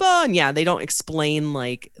knockers, blah, blah, blah. And they don't explain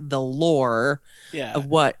like the lore of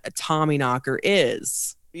what a Tommy knocker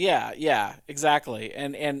is. Yeah, exactly.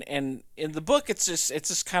 And in the book, it's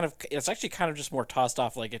actually kind of just more tossed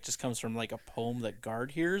off. Like it just comes from like a poem that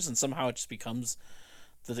Guard hears, and somehow it just becomes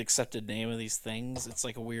the accepted name of these things. It's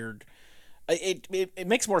like a weird. It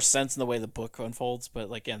makes more sense in the way the book unfolds, but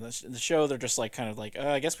like in the show, they're just like kind of like,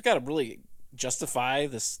 I guess we got to really justify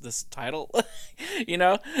this title.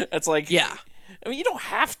 It's like I mean, you don't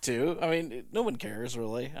have to. I mean, no one cares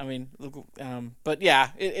really. I mean, but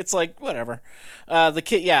it's like whatever. The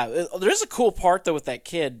kid, there's a cool part though with that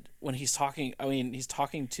kid when he's talking. I mean, he's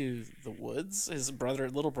talking to the woods. His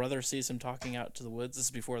little brother sees him talking out to the woods. This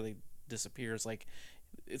is before they disappear. It's like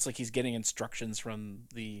he's getting instructions from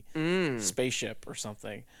the spaceship or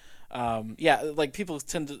something. Like people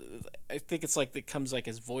tend to. I think it's like it comes like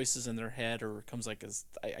as voices in their head, or it comes like as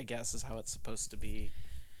I guess is how it's supposed to be.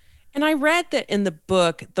 And I read that in the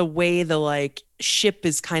book, the way the like ship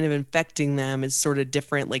is kind of infecting them is sort of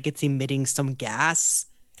different. Like it's emitting some gas.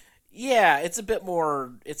 Yeah, it's a bit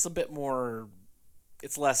more. It's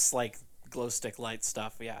less like glow stick light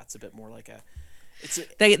stuff. Yeah, it's a bit more like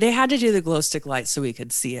They had to do the glow stick light so we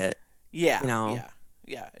could see it. Yeah,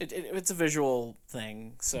 It's a visual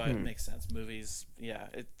thing, so it makes sense. Movies,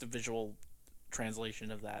 it's the visual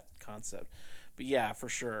translation of that concept. But yeah, for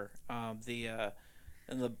sure. What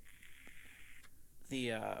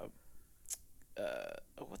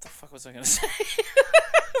the fuck was I gonna say?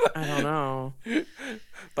 I don't know.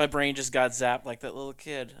 My brain just got zapped like that little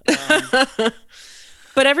kid.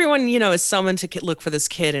 But everyone, is summoned to look for this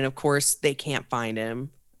kid, and of course they can't find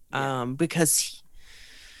him because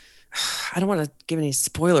I don't want to give any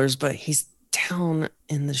spoilers, but he's down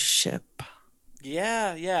in the ship.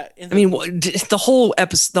 Yeah. The whole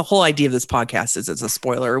episode, the whole idea of this podcast is it's a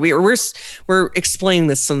spoiler. We're explaining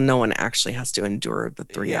this so no one actually has to endure the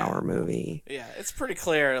 3-hour movie. Yeah, it's pretty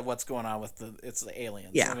clear what's going on with the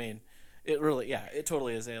aliens. Yeah. I mean, it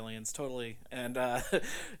totally is aliens, totally. And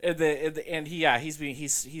he's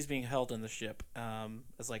being held in the ship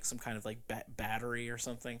as like some kind of like battery or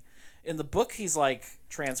something. In the book, he's like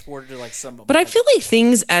transported to like some. But I feel like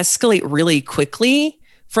things escalate really quickly.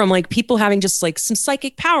 From like people having just like some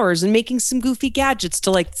psychic powers and making some goofy gadgets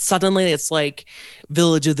to like suddenly it's like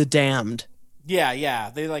Village of the Damned.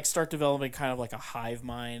 Yeah. They like start developing kind of like a hive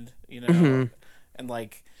mind, Mm-hmm. and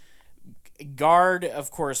like Guard, of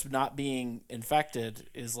course, not being infected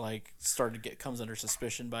is like comes under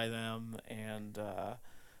suspicion by them, and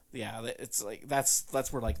it's like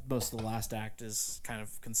that's where like most of the last act is kind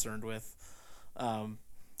of concerned with.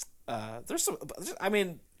 There's some, I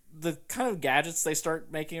mean. The kind of gadgets they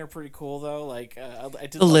start making are pretty cool, though. Like I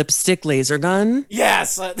did the lipstick laser gun.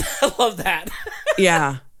 Yes, I love that.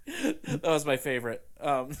 Yeah, that was my favorite.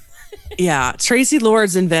 Yeah, Tracy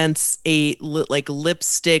Lords invents a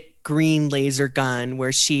lipstick green laser gun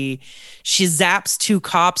where she zaps 2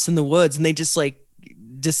 cops in the woods and they just like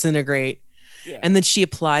disintegrate. Yeah. And then she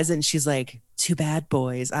applies it and she's like, "Too bad,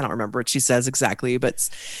 boys." I don't remember what she says exactly, but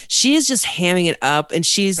she is just hamming it up, and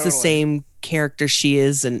she's the same character she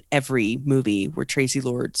is in every movie where Tracy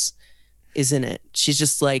Lords is in it. She's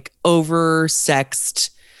just like oversexed,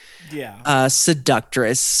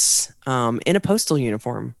 seductress, in a postal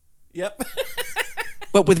uniform. Yep.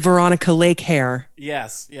 But with Veronica Lake hair.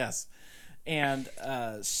 Yes. And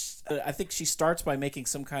I think she starts by making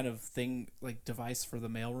some kind of thing, like device for the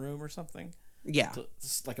mailroom or something. Yeah.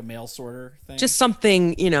 Just like a mail sorter thing. Just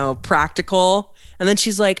something, practical. And then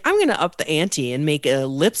she's like, I'm going to up the ante and make a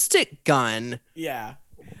lipstick gun. Yeah.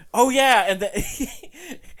 Oh, yeah.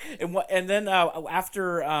 And then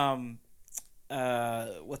after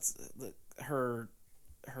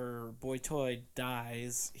her boy toy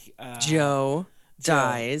dies. Joe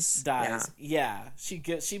dies. Yeah.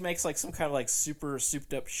 She makes like some kind of like super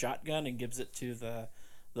souped up shotgun and gives it to the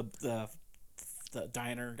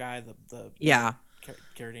diner guy,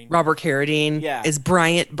 Carradine. Robert Carradine is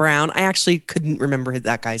Bryant Brown. I actually couldn't remember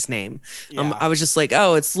that guy's name. Yeah. I was just like,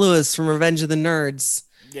 oh, it's Lewis from Revenge of the Nerds.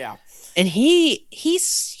 Yeah. And he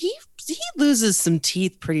loses some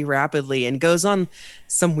teeth pretty rapidly and goes on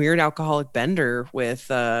some weird alcoholic bender with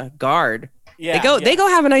Guard. Yeah. They go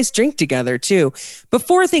have a nice drink together too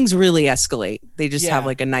before things really escalate. They just have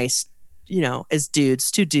like a nice, as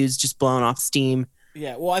dudes, 2 dudes just blowing off steam.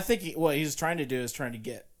 Yeah, well, I think what he's trying to do is trying to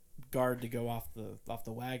get Guard to go off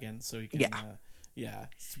the wagon so he can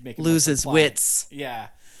make him lose his wits. Yeah,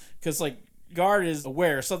 because like Guard is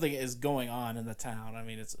aware something is going on in the town. I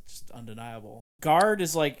mean, it's just undeniable. Guard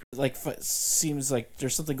is like seems like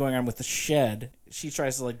there's something going on with the shed. She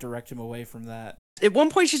tries to like direct him away from that. At one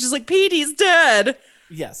point, she's just like, "Petey's dead."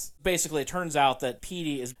 Yes. Basically, it turns out that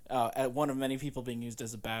Petey is one of many people being used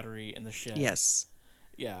as a battery in the shed. Yes.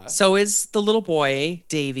 Yeah. So is the little boy,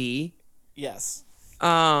 Davy. Yes.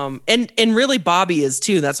 And really Bobby is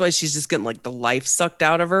too. That's why she's just getting like the life sucked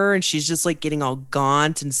out of her, and she's just like getting all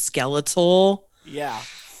gaunt and skeletal. Yeah.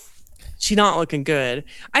 She's not looking good.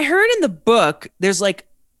 I heard in the book there's like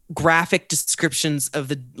graphic descriptions of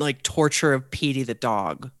the like torture of Petey the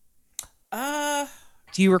dog.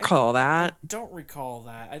 Do you recall that? I don't recall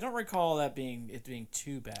that. I don't recall that being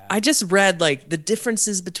too bad. I just read like the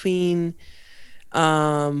differences between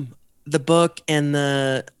the book and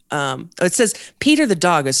the it says Peter the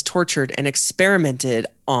dog is tortured and experimented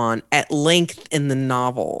on at length in the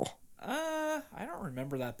novel. I don't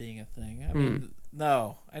remember that being a thing. I mean,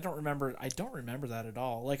 no, I don't remember that at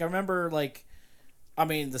all. Like I remember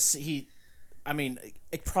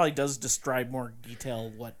it probably does describe more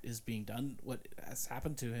detail what is being done, what has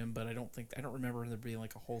happened to him, but I don't remember there being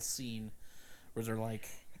like a whole scene where they're like,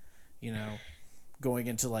 going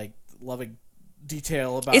into like loving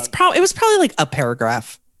detail about. It was probably like a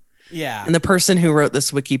paragraph. Yeah. And the person who wrote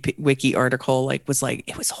this wiki article was like,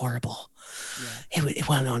 it was horrible. Yeah. It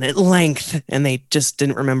went on at length, and they just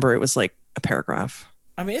didn't remember it was like a paragraph.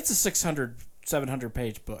 I mean, it's a 600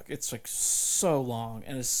 700-page book. It's like so long,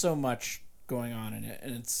 and there's so much going on in it,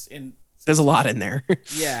 and There's a lot in there.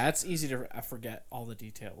 yeah, it's easy to forget all the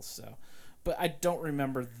details. So, but I don't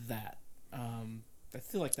remember that. I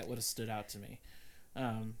feel like that would have stood out to me.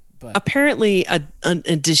 But Apparently, an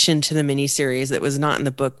addition to the miniseries that was not in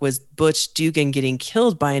the book was Butch Dugan getting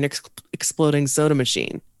killed by an exploding soda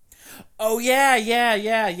machine. oh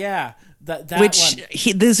yeah. That Which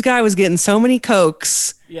one. this guy was getting so many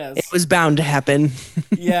cokes, Yes. it was bound to happen.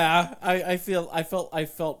 Yeah, I felt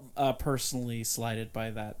personally slighted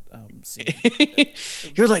by that scene.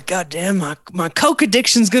 You're like, God damn, my coke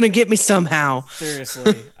addiction's gonna get me somehow.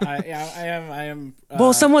 Seriously, I am.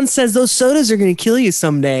 Well, someone says those sodas are gonna kill you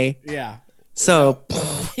someday. Yeah. So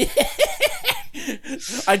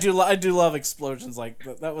I do love explosions like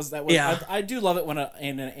that was Yeah. I do love it when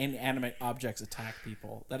inanimate objects attack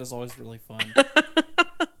people. That is always really fun.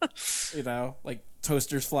 Like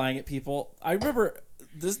toasters flying at people. I remember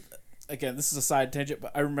this again, this is a side tangent,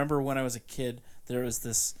 but I remember when I was a kid there was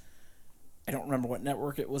this, I don't remember what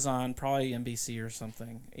network it was on, probably NBC or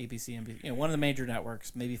something, ABC, NBC, one of the major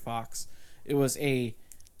networks, maybe Fox. It was a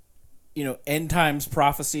end times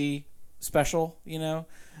prophecy special,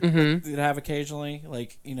 they'd have occasionally,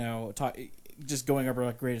 like, just going over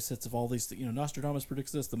like greatest hits of all these, Nostradamus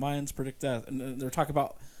predicts this, the Mayans predict that, and they're talking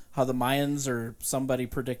about how the Mayans or somebody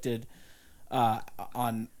predicted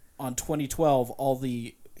on 2012 all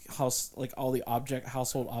the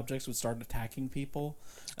household objects would start attacking people.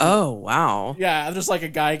 oh wow. Yeah, there's like a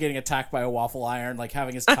guy getting attacked by a waffle iron, like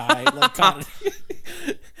having his tie like caught.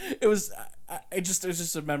 It was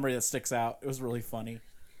just a memory that sticks out. It was really funny.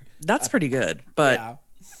 That's pretty good. But Yeah.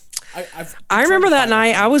 I remember that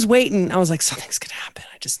night I was waiting. I was like, something's gonna happen.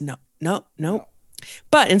 I just no.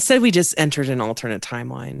 But instead we just entered an alternate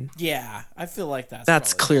timeline. Yeah, I feel like That's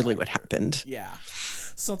probably clearly what happened. Yeah,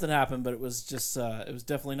 something happened, but it was just it was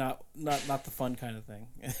definitely not the fun kind of thing.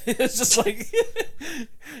 It's just like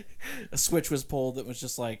a switch was pulled that was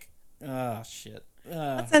just like, oh shit.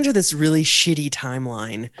 Let's enter this really shitty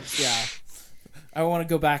timeline. Yeah. I want to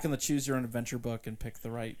go back in the Choose Your Own Adventure book and pick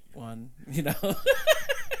the right one,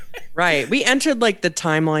 Right. We entered like the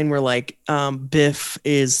timeline where like Biff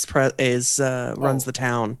runs the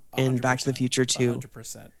town in Back to the Future 2.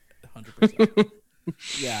 100%.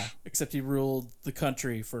 Yeah, except he ruled the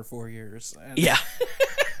country for 4 years. And Yeah.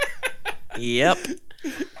 Yep.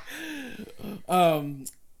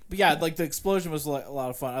 But yeah, like the explosion was like a lot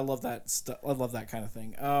of fun. I love that stuff. I love that kind of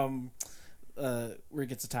thing. Where he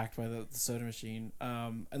gets attacked by the soda machine.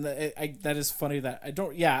 And that is funny that I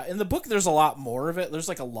don't. Yeah, in the book there's a lot more of it. There's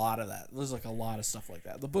like a lot of that. There's like a lot of stuff like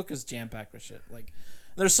that. The book is jam packed with shit. Like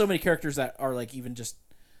there's so many characters that are like even just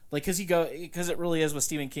like because it really is with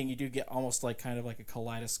Stephen King. You do get almost like kind of like a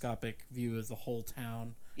kaleidoscopic view of the whole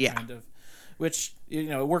town. Yeah. Kind of, which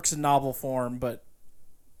it works in novel form, but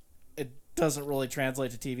it doesn't really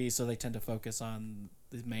translate to TV. So they tend to focus on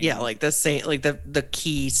the main. Yeah, like the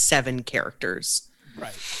key 7 characters.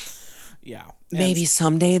 Right. Yeah. Maybe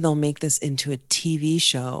someday they'll make this into a TV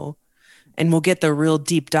show and we'll get the real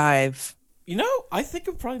deep dive. I think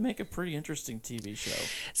it would probably make a pretty interesting TV show.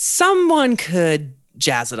 Someone could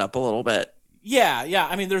jazz it up a little bit. Yeah.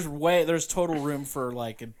 I mean, there's total room for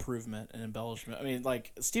like improvement and embellishment. I mean,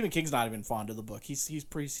 like Stephen King's not even fond of the book. He's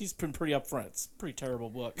been pretty upfront. It's a pretty terrible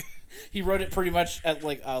book. He wrote it pretty much at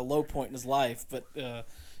like a low point in his life, but it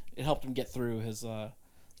helped him get through his.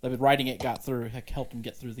 Writing it helped him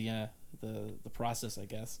get through the process, I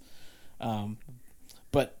guess.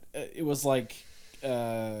 But it was like.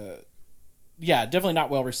 Yeah, definitely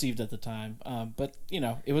not well received at the time. But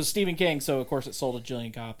it was Stephen King, so of course it sold a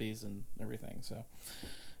jillion copies and everything. So,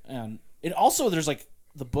 and it also there's like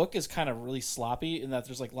the book is kind of really sloppy in that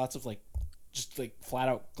there's like lots of like just like flat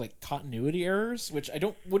out like continuity errors, which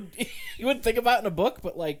you wouldn't think about in a book,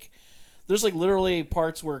 but like there's like literally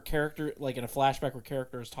parts where character like in a flashback where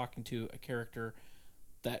character is talking to a character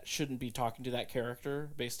that shouldn't be talking to that character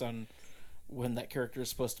based on when that character is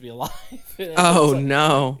supposed to be alive. Oh like,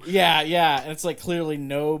 no. Yeah, and it's like clearly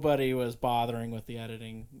nobody was bothering with the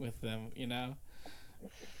editing with them,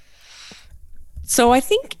 So I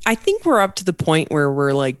think we're up to the point where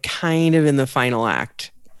we're like kind of in the final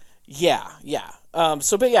act. Yeah.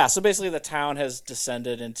 So basically the town has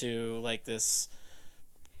descended into like this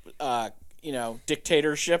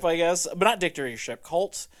dictatorship, I guess, but not dictatorship,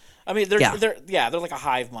 cult. I mean, they're like a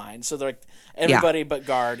hive mind. So they're like everybody but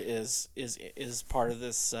Guard is part of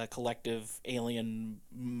this collective alien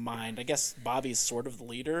mind. I guess Bobby's sort of the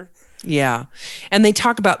leader. Yeah, and they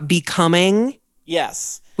talk about becoming.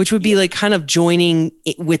 Yes, which would be like kind of joining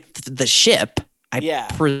it with the ship. I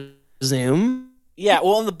presume. Yeah,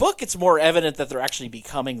 well, in the book, it's more evident that they're actually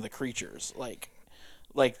becoming the creatures. Like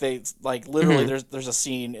literally, there's a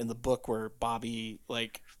scene in the book where Bobby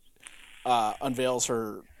unveils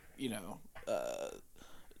her, you know,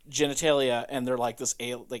 genitalia, and they're like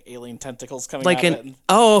alien tentacles coming Like out of an it. And,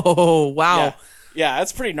 oh wow. yeah, yeah,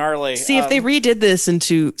 it's pretty gnarly. See, if they redid this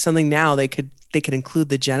into something now, they could include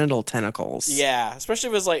the genital tentacles. Yeah, especially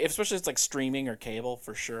if it's like streaming or cable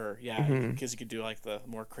for sure. Yeah, because you could do like the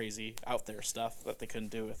more crazy out there stuff that they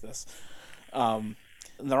couldn't do with this. And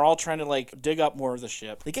they're all trying to like dig up more of the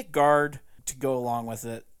ship. They get Guard to go along with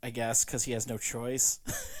it, I guess, because he has no choice.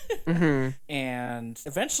 And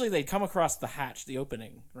eventually they come across the hatch, the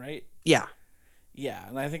opening, right? Yeah. Yeah,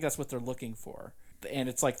 and I think that's what they're looking for. And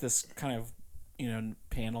it's like this kind of,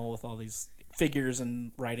 panel with all these figures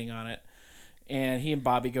and writing on it. And he and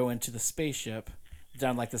Bobby go into the spaceship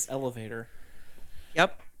down like this elevator.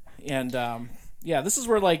 Yep. And this is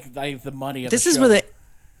where like the money of This the is show. where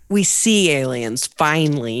we see aliens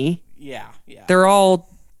finally. Yeah. They're all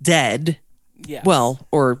dead. Yes. Well,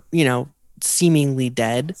 or seemingly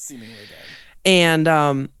dead. Seemingly dead.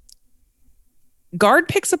 And Guard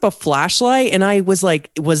picks up a flashlight, and I was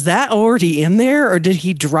like, was that already in there, or did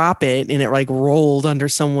he drop it and it like rolled under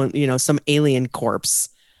someone, some alien corpse?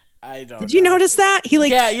 I don't. Did you notice that? He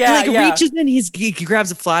reaches in, he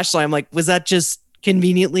grabs a flashlight. I'm like, was that just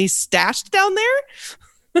conveniently stashed down there?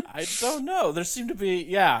 I don't know. There seemed to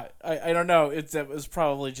be, I don't know. It was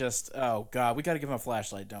probably just, oh God, we got to give him a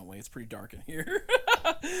flashlight, don't we? It's pretty dark in here.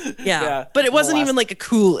 Yeah, but it wasn't even like a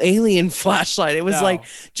cool alien flashlight. It was like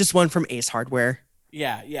just one from Ace Hardware.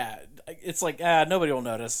 Yeah. It's like, nobody will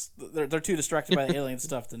notice. They're too distracted by the alien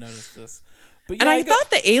stuff to notice this. But and I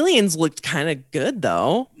thought the aliens looked kind of good,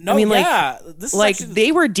 though. No, I mean, this like is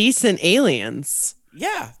they were decent aliens.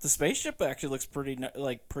 Yeah, the spaceship actually looks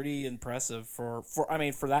pretty impressive for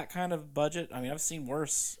that kind of budget. I mean, I've seen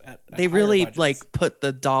worse at they really budgets. put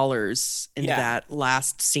the dollars into that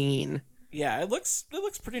last scene. Yeah, it looks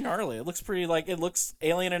pretty gnarly. It looks pretty it looks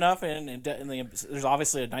alien enough, and there's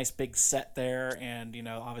obviously a nice big set there, and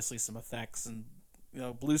obviously some effects and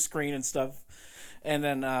blue screen and stuff. And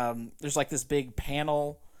then there's like this big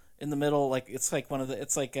panel in the middle, like it's like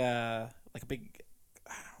a big.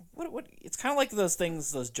 What it's kind of like those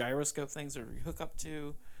things, those gyroscope things that you hook up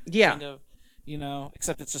to, kind of,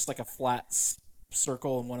 except it's just like a flat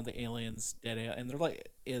circle, and one of the aliens and they're like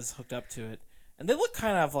is hooked up to it, and they look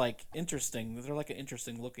kind of like interesting. They're like an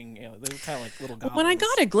interesting looking alien. They look kind of like little goblins. When I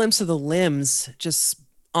got a glimpse of the limbs just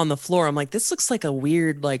on the floor, I'm like, this looks like a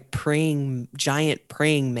weird like giant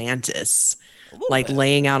praying mantis. Like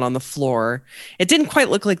laying out on the floor. It didn't quite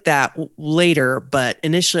look like that later, but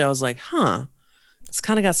initially I was like, huh. It's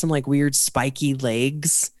kind of got some like weird spiky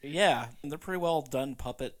legs. Yeah, they're pretty well done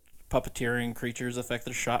puppeteering creatures. Effect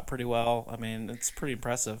they're shot pretty well. I mean, it's pretty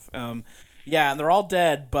impressive. And they're all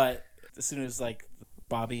dead, but as soon as like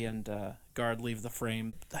Bobby and Guard leave the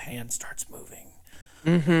frame, the hand starts moving.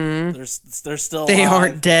 Mm-hmm. They're still They alive.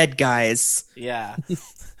 aren't dead, guys. Yeah,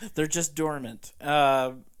 they're just dormant.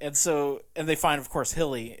 And they find, of course,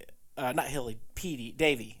 Davy.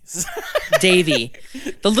 Davy,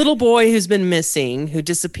 the little boy who's been missing, who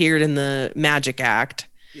disappeared in the magic act.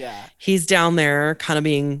 Yeah, he's down there, kind of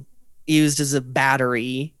being used as a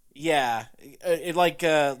battery. Yeah, like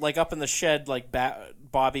up in the shed, like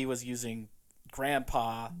Bobby was using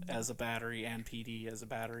Grandpa as a battery and PD as a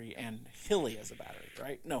battery and Hilly as a battery,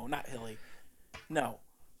 right? No, not Hilly. No,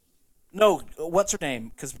 what's her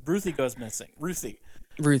name? Because Ruthie goes missing. Ruthie,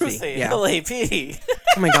 yeah. Hilly, PD.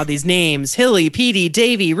 Oh my God, these names: Hilly, PD,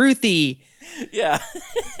 Davy, Ruthie. Yeah.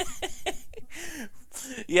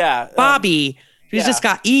 Yeah. Bobby, who's just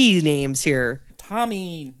got E names here.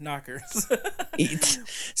 Tommy Knockers.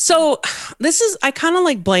 So I kind of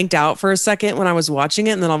like blanked out for a second when I was watching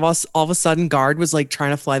it, and then all of a sudden Guard was like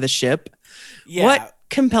trying to fly the ship. Yeah. What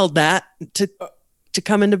compelled that to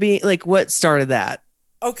come into being? Like, what started that?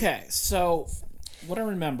 Okay, so what I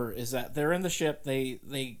remember is that they're in the ship. They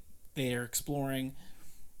are exploring.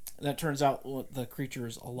 That turns out the creature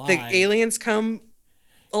is alive. The aliens come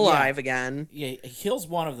alive again. Yeah, it kills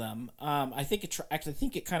one of them. I think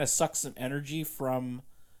it kind of sucks some energy from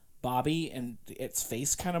Bobby, and its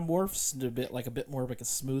face kind of morphs into a bit more like a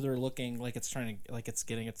smoother looking, like it's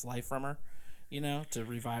getting its life from her, to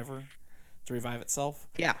revive itself.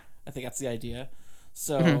 Yeah, I think that's the idea.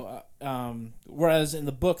 So, whereas in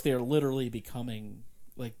the book they're literally becoming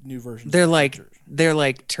like new versions. They're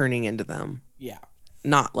like turning into them. Yeah.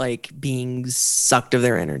 Not like being sucked of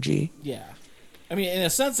their energy. Yeah. I mean, in a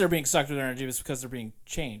sense, they're being sucked of their energy just because they're being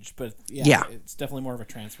changed. But it's definitely more of a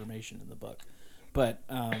transformation in the book. But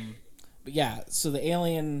yeah, so the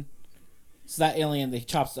alien So that alien, they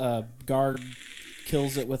chops guard,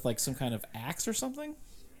 kills it with like some kind of axe or something.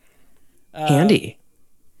 Handy.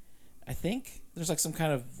 I think there's like some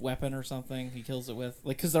kind of weapon or something he kills it with,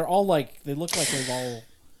 like because they're all like they look like they've all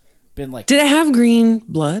been like. Did it have green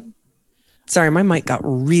blood? Sorry, my mic got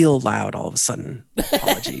real loud all of a sudden.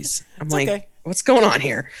 Apologies. I'm like, okay. What's going on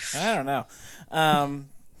here? I don't know.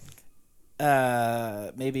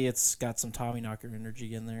 Maybe it's got some Tommy Knocker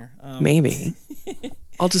energy in there. Maybe.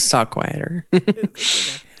 I'll just talk quieter.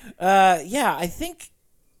 Yeah, I think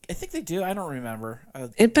they do. I don't remember.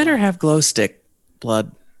 It better have glow stick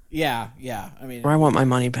blood, Yeah. I mean, or I want my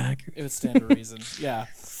money back. it would stand to reason. Yeah.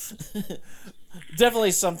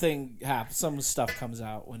 Definitely something happens. Some stuff comes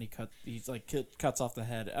out when he's like cuts off the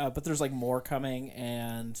head. But there's like more coming,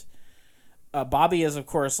 and Bobby is of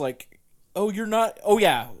course like, oh, you're not. Oh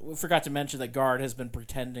yeah, we forgot to mention that Guard has been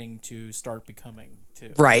pretending to start becoming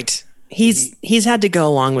too. Right. He's had to go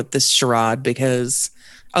along with this charade because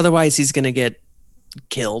otherwise he's going to get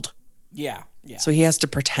killed. Yeah. So he has to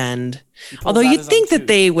pretend. pulls Although out you'd his think own that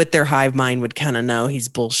they, with their hive mind, would kind of know he's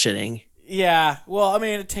bullshitting. Yeah, well, I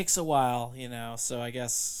mean, it takes a while, so I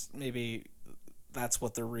guess maybe that's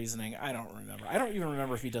what they're reasoning. I don't remember. I don't even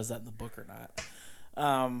remember if he does that in the book or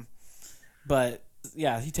not. But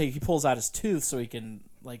yeah, he pulls out his tooth so he can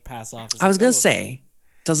like pass off. I was gonna say,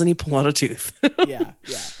 doesn't he pull out a tooth? Yeah.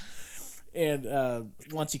 And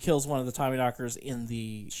once he kills one of the Tommyknockers in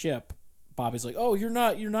the ship, Bobby's like, "Oh, you're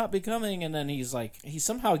not becoming," and then he's like, he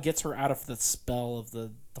somehow gets her out of the spell of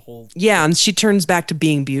the whole. Yeah, and she turns back to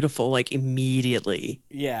being beautiful like immediately.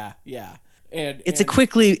 Yeah, and it's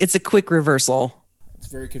a quick reversal. It's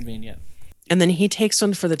very convenient. And then he takes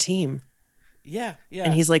one for the team. Yeah.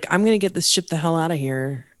 And he's like, "I'm gonna get this ship the hell out of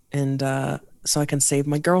here, and so I can save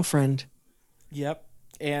my girlfriend." Yep,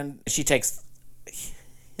 and she takes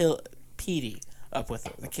Petey up with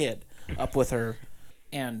her, the kid up with her.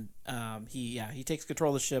 And he takes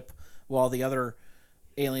control of the ship while the other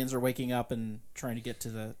aliens are waking up and trying to get to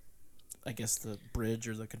the bridge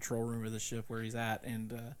or the control room of the ship where he's at.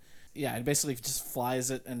 And and basically just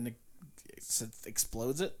flies it and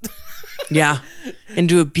explodes it. Yeah,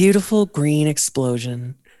 into a beautiful green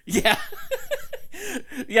explosion. Yeah.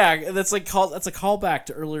 Yeah, that's a callback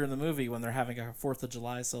to earlier in the movie when they're having a 4th of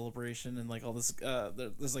July celebration and like all this.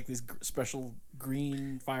 There's like these special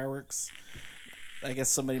green fireworks. I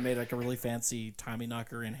guess somebody made like a really fancy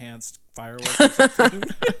Tommyknocker enhanced firework or something.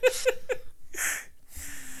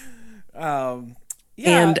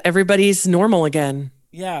 And everybody's normal again.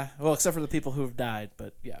 Yeah, well, except for the people who have died,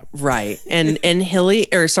 but yeah. Right. And Hilly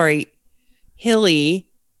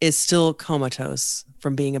is still comatose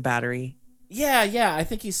from being a battery. Yeah. I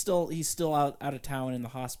think he's still out of town in the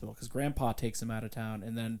hospital because Grandpa takes him out of town,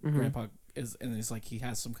 and then Grandpa he's like he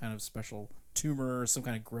has some kind of special tumor or some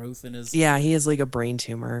kind of growth in his. Yeah, he has like a brain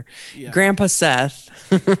tumor. Yeah. Grandpa Seth,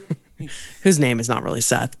 whose name is not really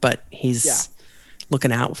Seth, but he's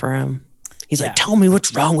looking out for him. He's like, "Tell me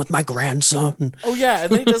what's wrong with my grandson." Oh yeah,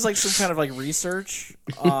 and then he does like some kind of like research.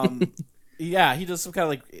 He does some kind of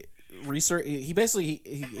like research. He basically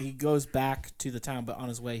he goes back to the town, but on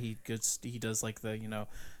his way he does like the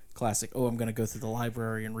classic. Oh, I'm gonna go through the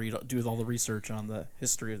library and do all the research on the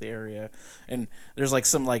history of the area, and there's like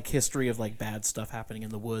some like history of like bad stuff happening in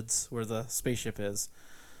the woods where the spaceship is.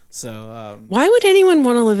 So why would anyone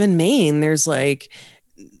want to live in Maine? There's like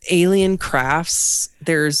alien crafts.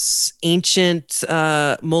 There's ancient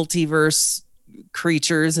multiverse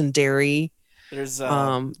creatures and dairy. There's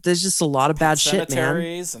just a lot of bad shit,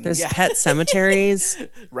 man. There's pet cemeteries,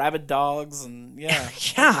 rabid dogs, and yeah.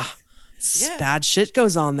 Bad shit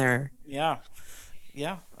goes on there. Yeah.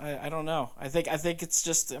 I don't know. I think it's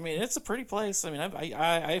just. I mean, it's a pretty place. I mean,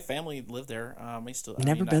 I have family live there.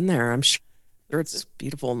 Never been there. I'm sure it's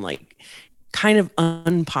beautiful and like kind of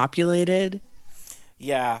unpopulated.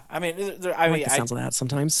 Yeah, I mean, I like the sounds of that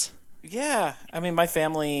sometimes. Yeah, I mean, my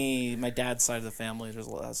family, my dad's side of the family, has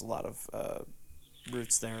a lot of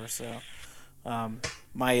roots there. So,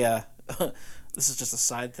 this is just a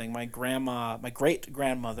side thing. My great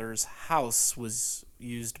grandmother's house was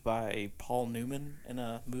used by Paul Newman in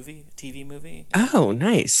a TV movie. Oh,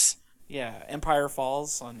 nice. Yeah, Empire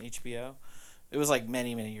Falls on HBO. It was like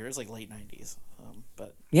many years, like late 90s.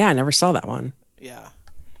 But yeah, I never saw that one. Yeah.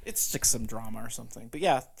 It's like some drama or something, but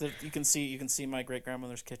yeah, you can see my great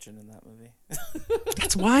grandmother's kitchen in that movie.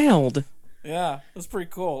 That's wild. Yeah, it was pretty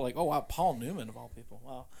cool. Like, oh wow, Paul Newman of all people.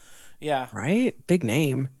 Wow, yeah, right, big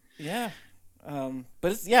name. Yeah,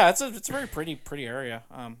 but it's a very pretty area.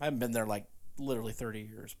 I haven't been there like literally 30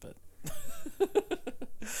 years, but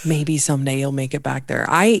maybe someday you'll make it back there.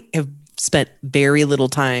 I have spent very little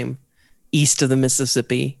time east of the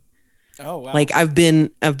Mississippi. Oh wow. Like I've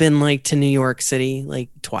been like to New York City like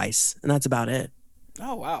twice, and that's about it.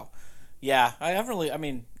 Oh wow. Yeah, I haven't really. I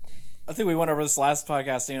mean, I think we went over this last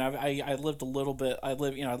podcast. I lived a little bit. I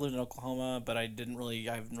lived in Oklahoma, but I didn't really.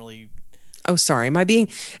 I haven't really. Oh, sorry. Am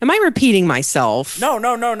I repeating myself? No,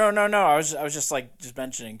 no, no, no, no, no. I was just like just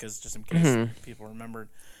mentioning because just in case people remembered,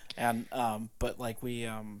 and but like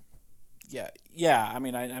yeah, yeah. I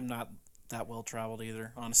mean, I'm not that well traveled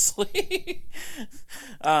either, honestly.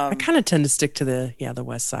 I kind of tend to stick to the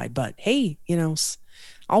West Side, but hey,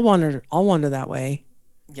 I'll wander that way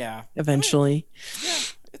Yeah, I mean, eventually. yeah.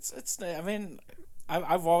 It's. I mean,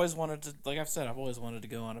 I've always wanted to. Like I've said, I've always wanted to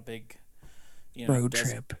go on a big, Road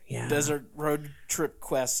trip. Yeah. desert road trip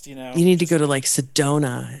quest. You need to go to like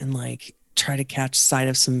Sedona and like try to catch sight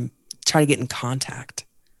of try to get in contact.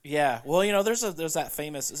 Yeah. Well, there's that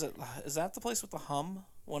famous. Is that the place with the hum?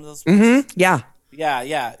 One of those places. Yeah. Yeah,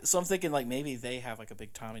 yeah. So I'm thinking like maybe they have like a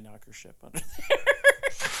big Tommy Knocker ship under there.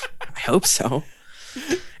 I hope so.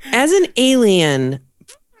 As an Alien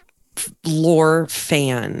lore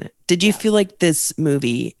fan, did you feel like this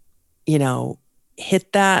movie,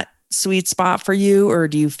 hit that sweet spot for you, or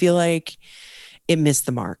do you feel like it missed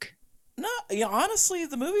the mark? No, honestly,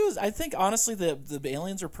 the movie was. I think honestly, the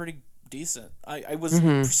aliens are pretty decent. I was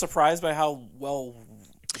surprised by how well.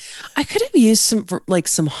 I could have used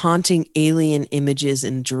some haunting alien images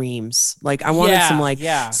in dreams. Like I wanted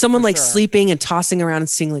someone like sleeping and tossing around and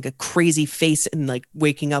seeing like a crazy face and like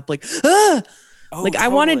waking up like ah. Oh, like totally.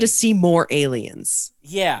 I wanted to see more aliens.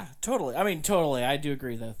 Yeah, totally. I mean, totally. I do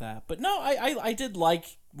agree with that. But no, I did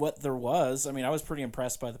like what there was. I mean, I was pretty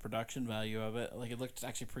impressed by the production value of it. Like it looked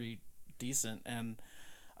actually pretty decent. And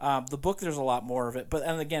the book, there's a lot more of it. But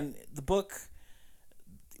and again, the book,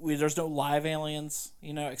 there's no live aliens,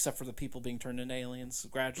 except for the people being turned into aliens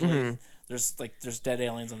gradually. There's dead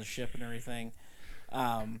aliens on the ship and everything.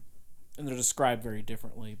 And they're described very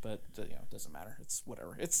differently, but it doesn't matter. It's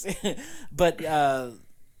whatever. It's but yeah,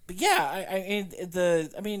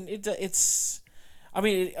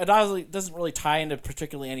 it obviously doesn't really tie into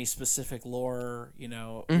particularly any specific lore,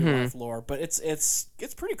 real life lore, but it's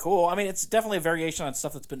pretty cool. I mean, it's definitely a variation on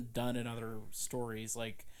stuff that's been done in other stories.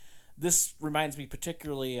 Like this reminds me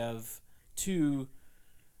particularly of two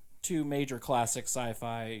major classic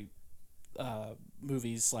sci-fi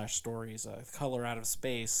movies / stories, Color Out of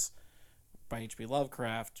Space by H.P.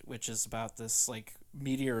 Lovecraft, which is about this like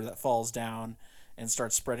meteor that falls down and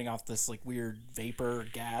starts spreading off this like weird vapor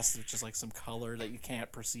gas, which is like some color that you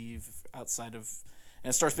can't perceive outside of, and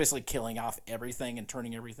it starts basically killing off everything and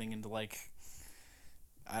turning everything into like,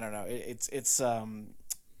 I don't know, it's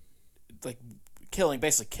like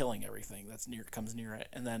basically killing everything that's comes near it.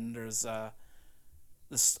 And then there's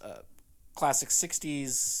this classic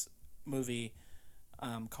 60s movie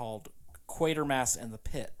called Quatermass and the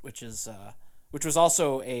Pit, which was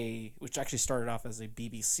also which actually started off as a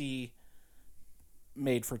BBC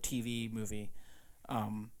made for TV movie,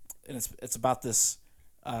 and it's about this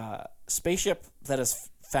spaceship that is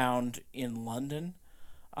found in London.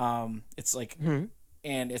 It's like,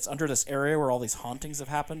 and it's under this area where all these hauntings have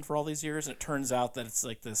happened for all these years, and it turns out that it's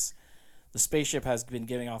like the spaceship has been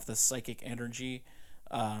giving off this psychic energy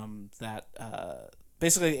that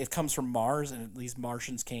basically it comes from Mars, and these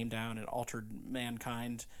Martians came down and altered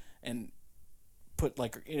mankind and put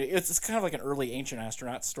like, it's kind of like an early Ancient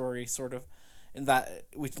Astronaut story sort of, in that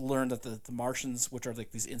we learned that the Martians, which are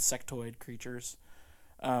like these insectoid creatures,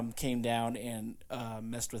 came down and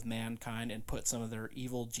messed with mankind and put some of their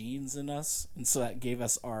evil genes in us, and so that gave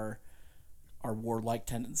us our warlike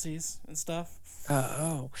tendencies and stuff.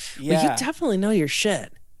 Oh, yeah. Well, you definitely know your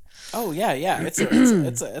shit. Oh yeah, yeah. It's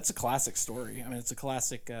a classic story. I mean, it's a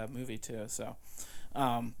classic movie too. So,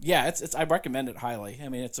 yeah, it's I recommend it highly. I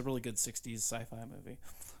mean, it's a really good '60s sci-fi movie,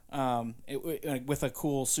 with a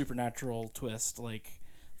cool supernatural twist. Like,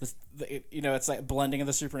 it's like blending of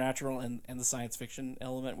the supernatural and the science fiction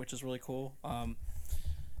element, which is really cool.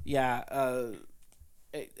 Yeah,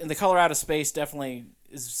 and The Color Out of Space definitely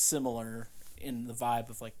is similar in the vibe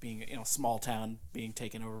of like being small town being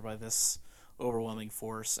taken over by this overwhelming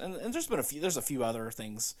force, and there's a few other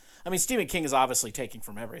things. I mean, Stephen King is obviously taking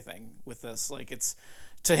from everything with this. Like, it's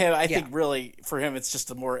to him, I think really for him, it's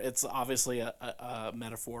just it's obviously a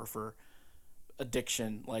metaphor for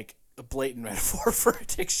addiction, like a blatant metaphor for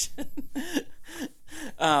addiction.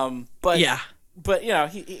 But yeah, but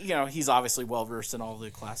he's obviously well versed in all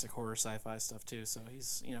the classic horror sci-fi stuff too, so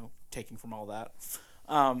he's taking from all that.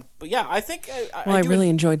 But yeah, I think I really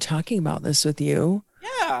enjoyed talking about this with you.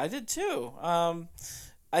 Yeah, I did too.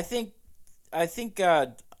 I think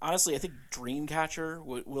honestly, I think Dreamcatcher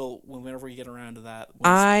will whenever we get around to that.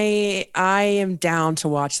 I am down to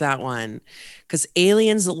watch that one because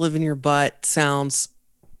aliens that live in your butt sounds.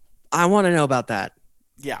 I want to know about that.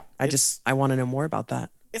 Yeah, I want to know more about that.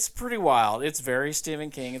 It's pretty wild. It's very Stephen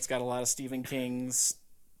King. It's got a lot of Stephen King's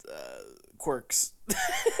quirks,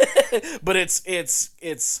 but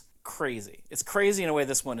it's crazy. It's crazy in a way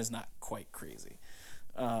this one is not quite crazy.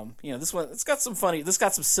 This one it's got some funny. This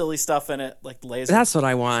got some silly stuff in it, like laser. That's what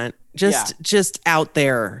I want. Just out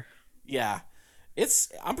there. Yeah,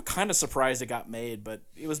 I'm kind of surprised it got made, but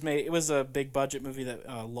it was made. It was a big budget movie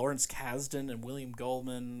that Lawrence Kasdan and William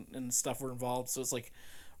Goldman and stuff were involved. So it's like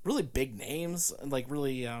really big names and like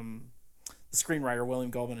really the screenwriter William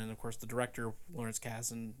Goldman and of course the director Lawrence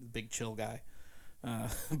Kasdan, big chill guy,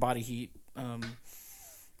 Body Heat,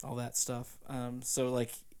 all that stuff. So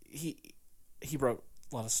like he wrote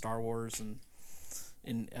a lot of Star Wars and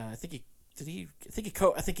I think he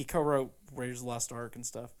co-wrote Raiders of the Lost Ark and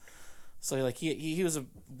stuff. So like he was a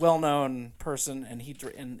well-known person and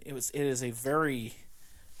it is a very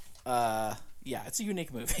it's a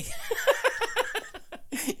unique movie.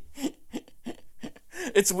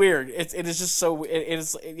 It's weird. It is just so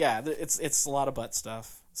it's a lot of butt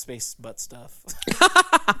stuff. Space butt stuff.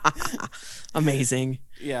 Amazing.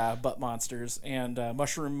 Yeah, butt monsters and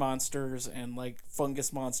mushroom monsters and like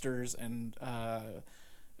fungus monsters and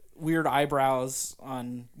weird eyebrows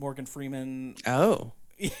on Morgan Freeman. Oh.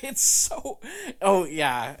 It's so oh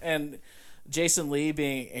yeah, and Jason Lee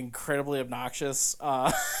being incredibly obnoxious.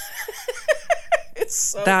 It's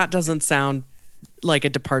so that doesn't sound like a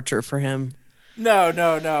departure for him.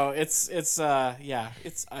 No. It's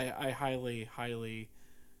I highly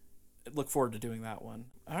look forward to doing that one.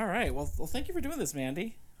 All right. Well, thank you for doing this,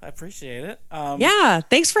 Mandy. I appreciate it. Yeah,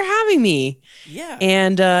 thanks for having me. Yeah.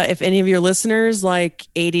 And if any of your listeners like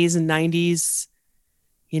 80s and 90s,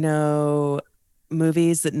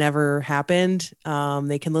 movies that never happened,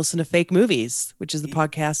 they can listen to Fake Movies, which is the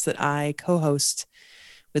podcast that I co-host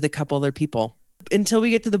with a couple other people. Until we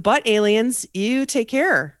get to the butt aliens, you take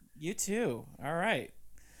care. You too. All right.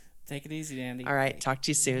 Take it easy, Andy. All right. Talk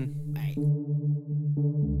to you soon. Bye.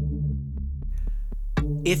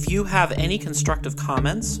 If you have any constructive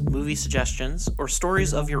comments, movie suggestions, or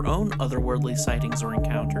stories of your own otherworldly sightings or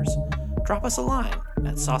encounters, drop us a line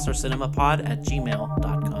at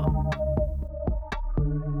saucercinemapod@gmail.com.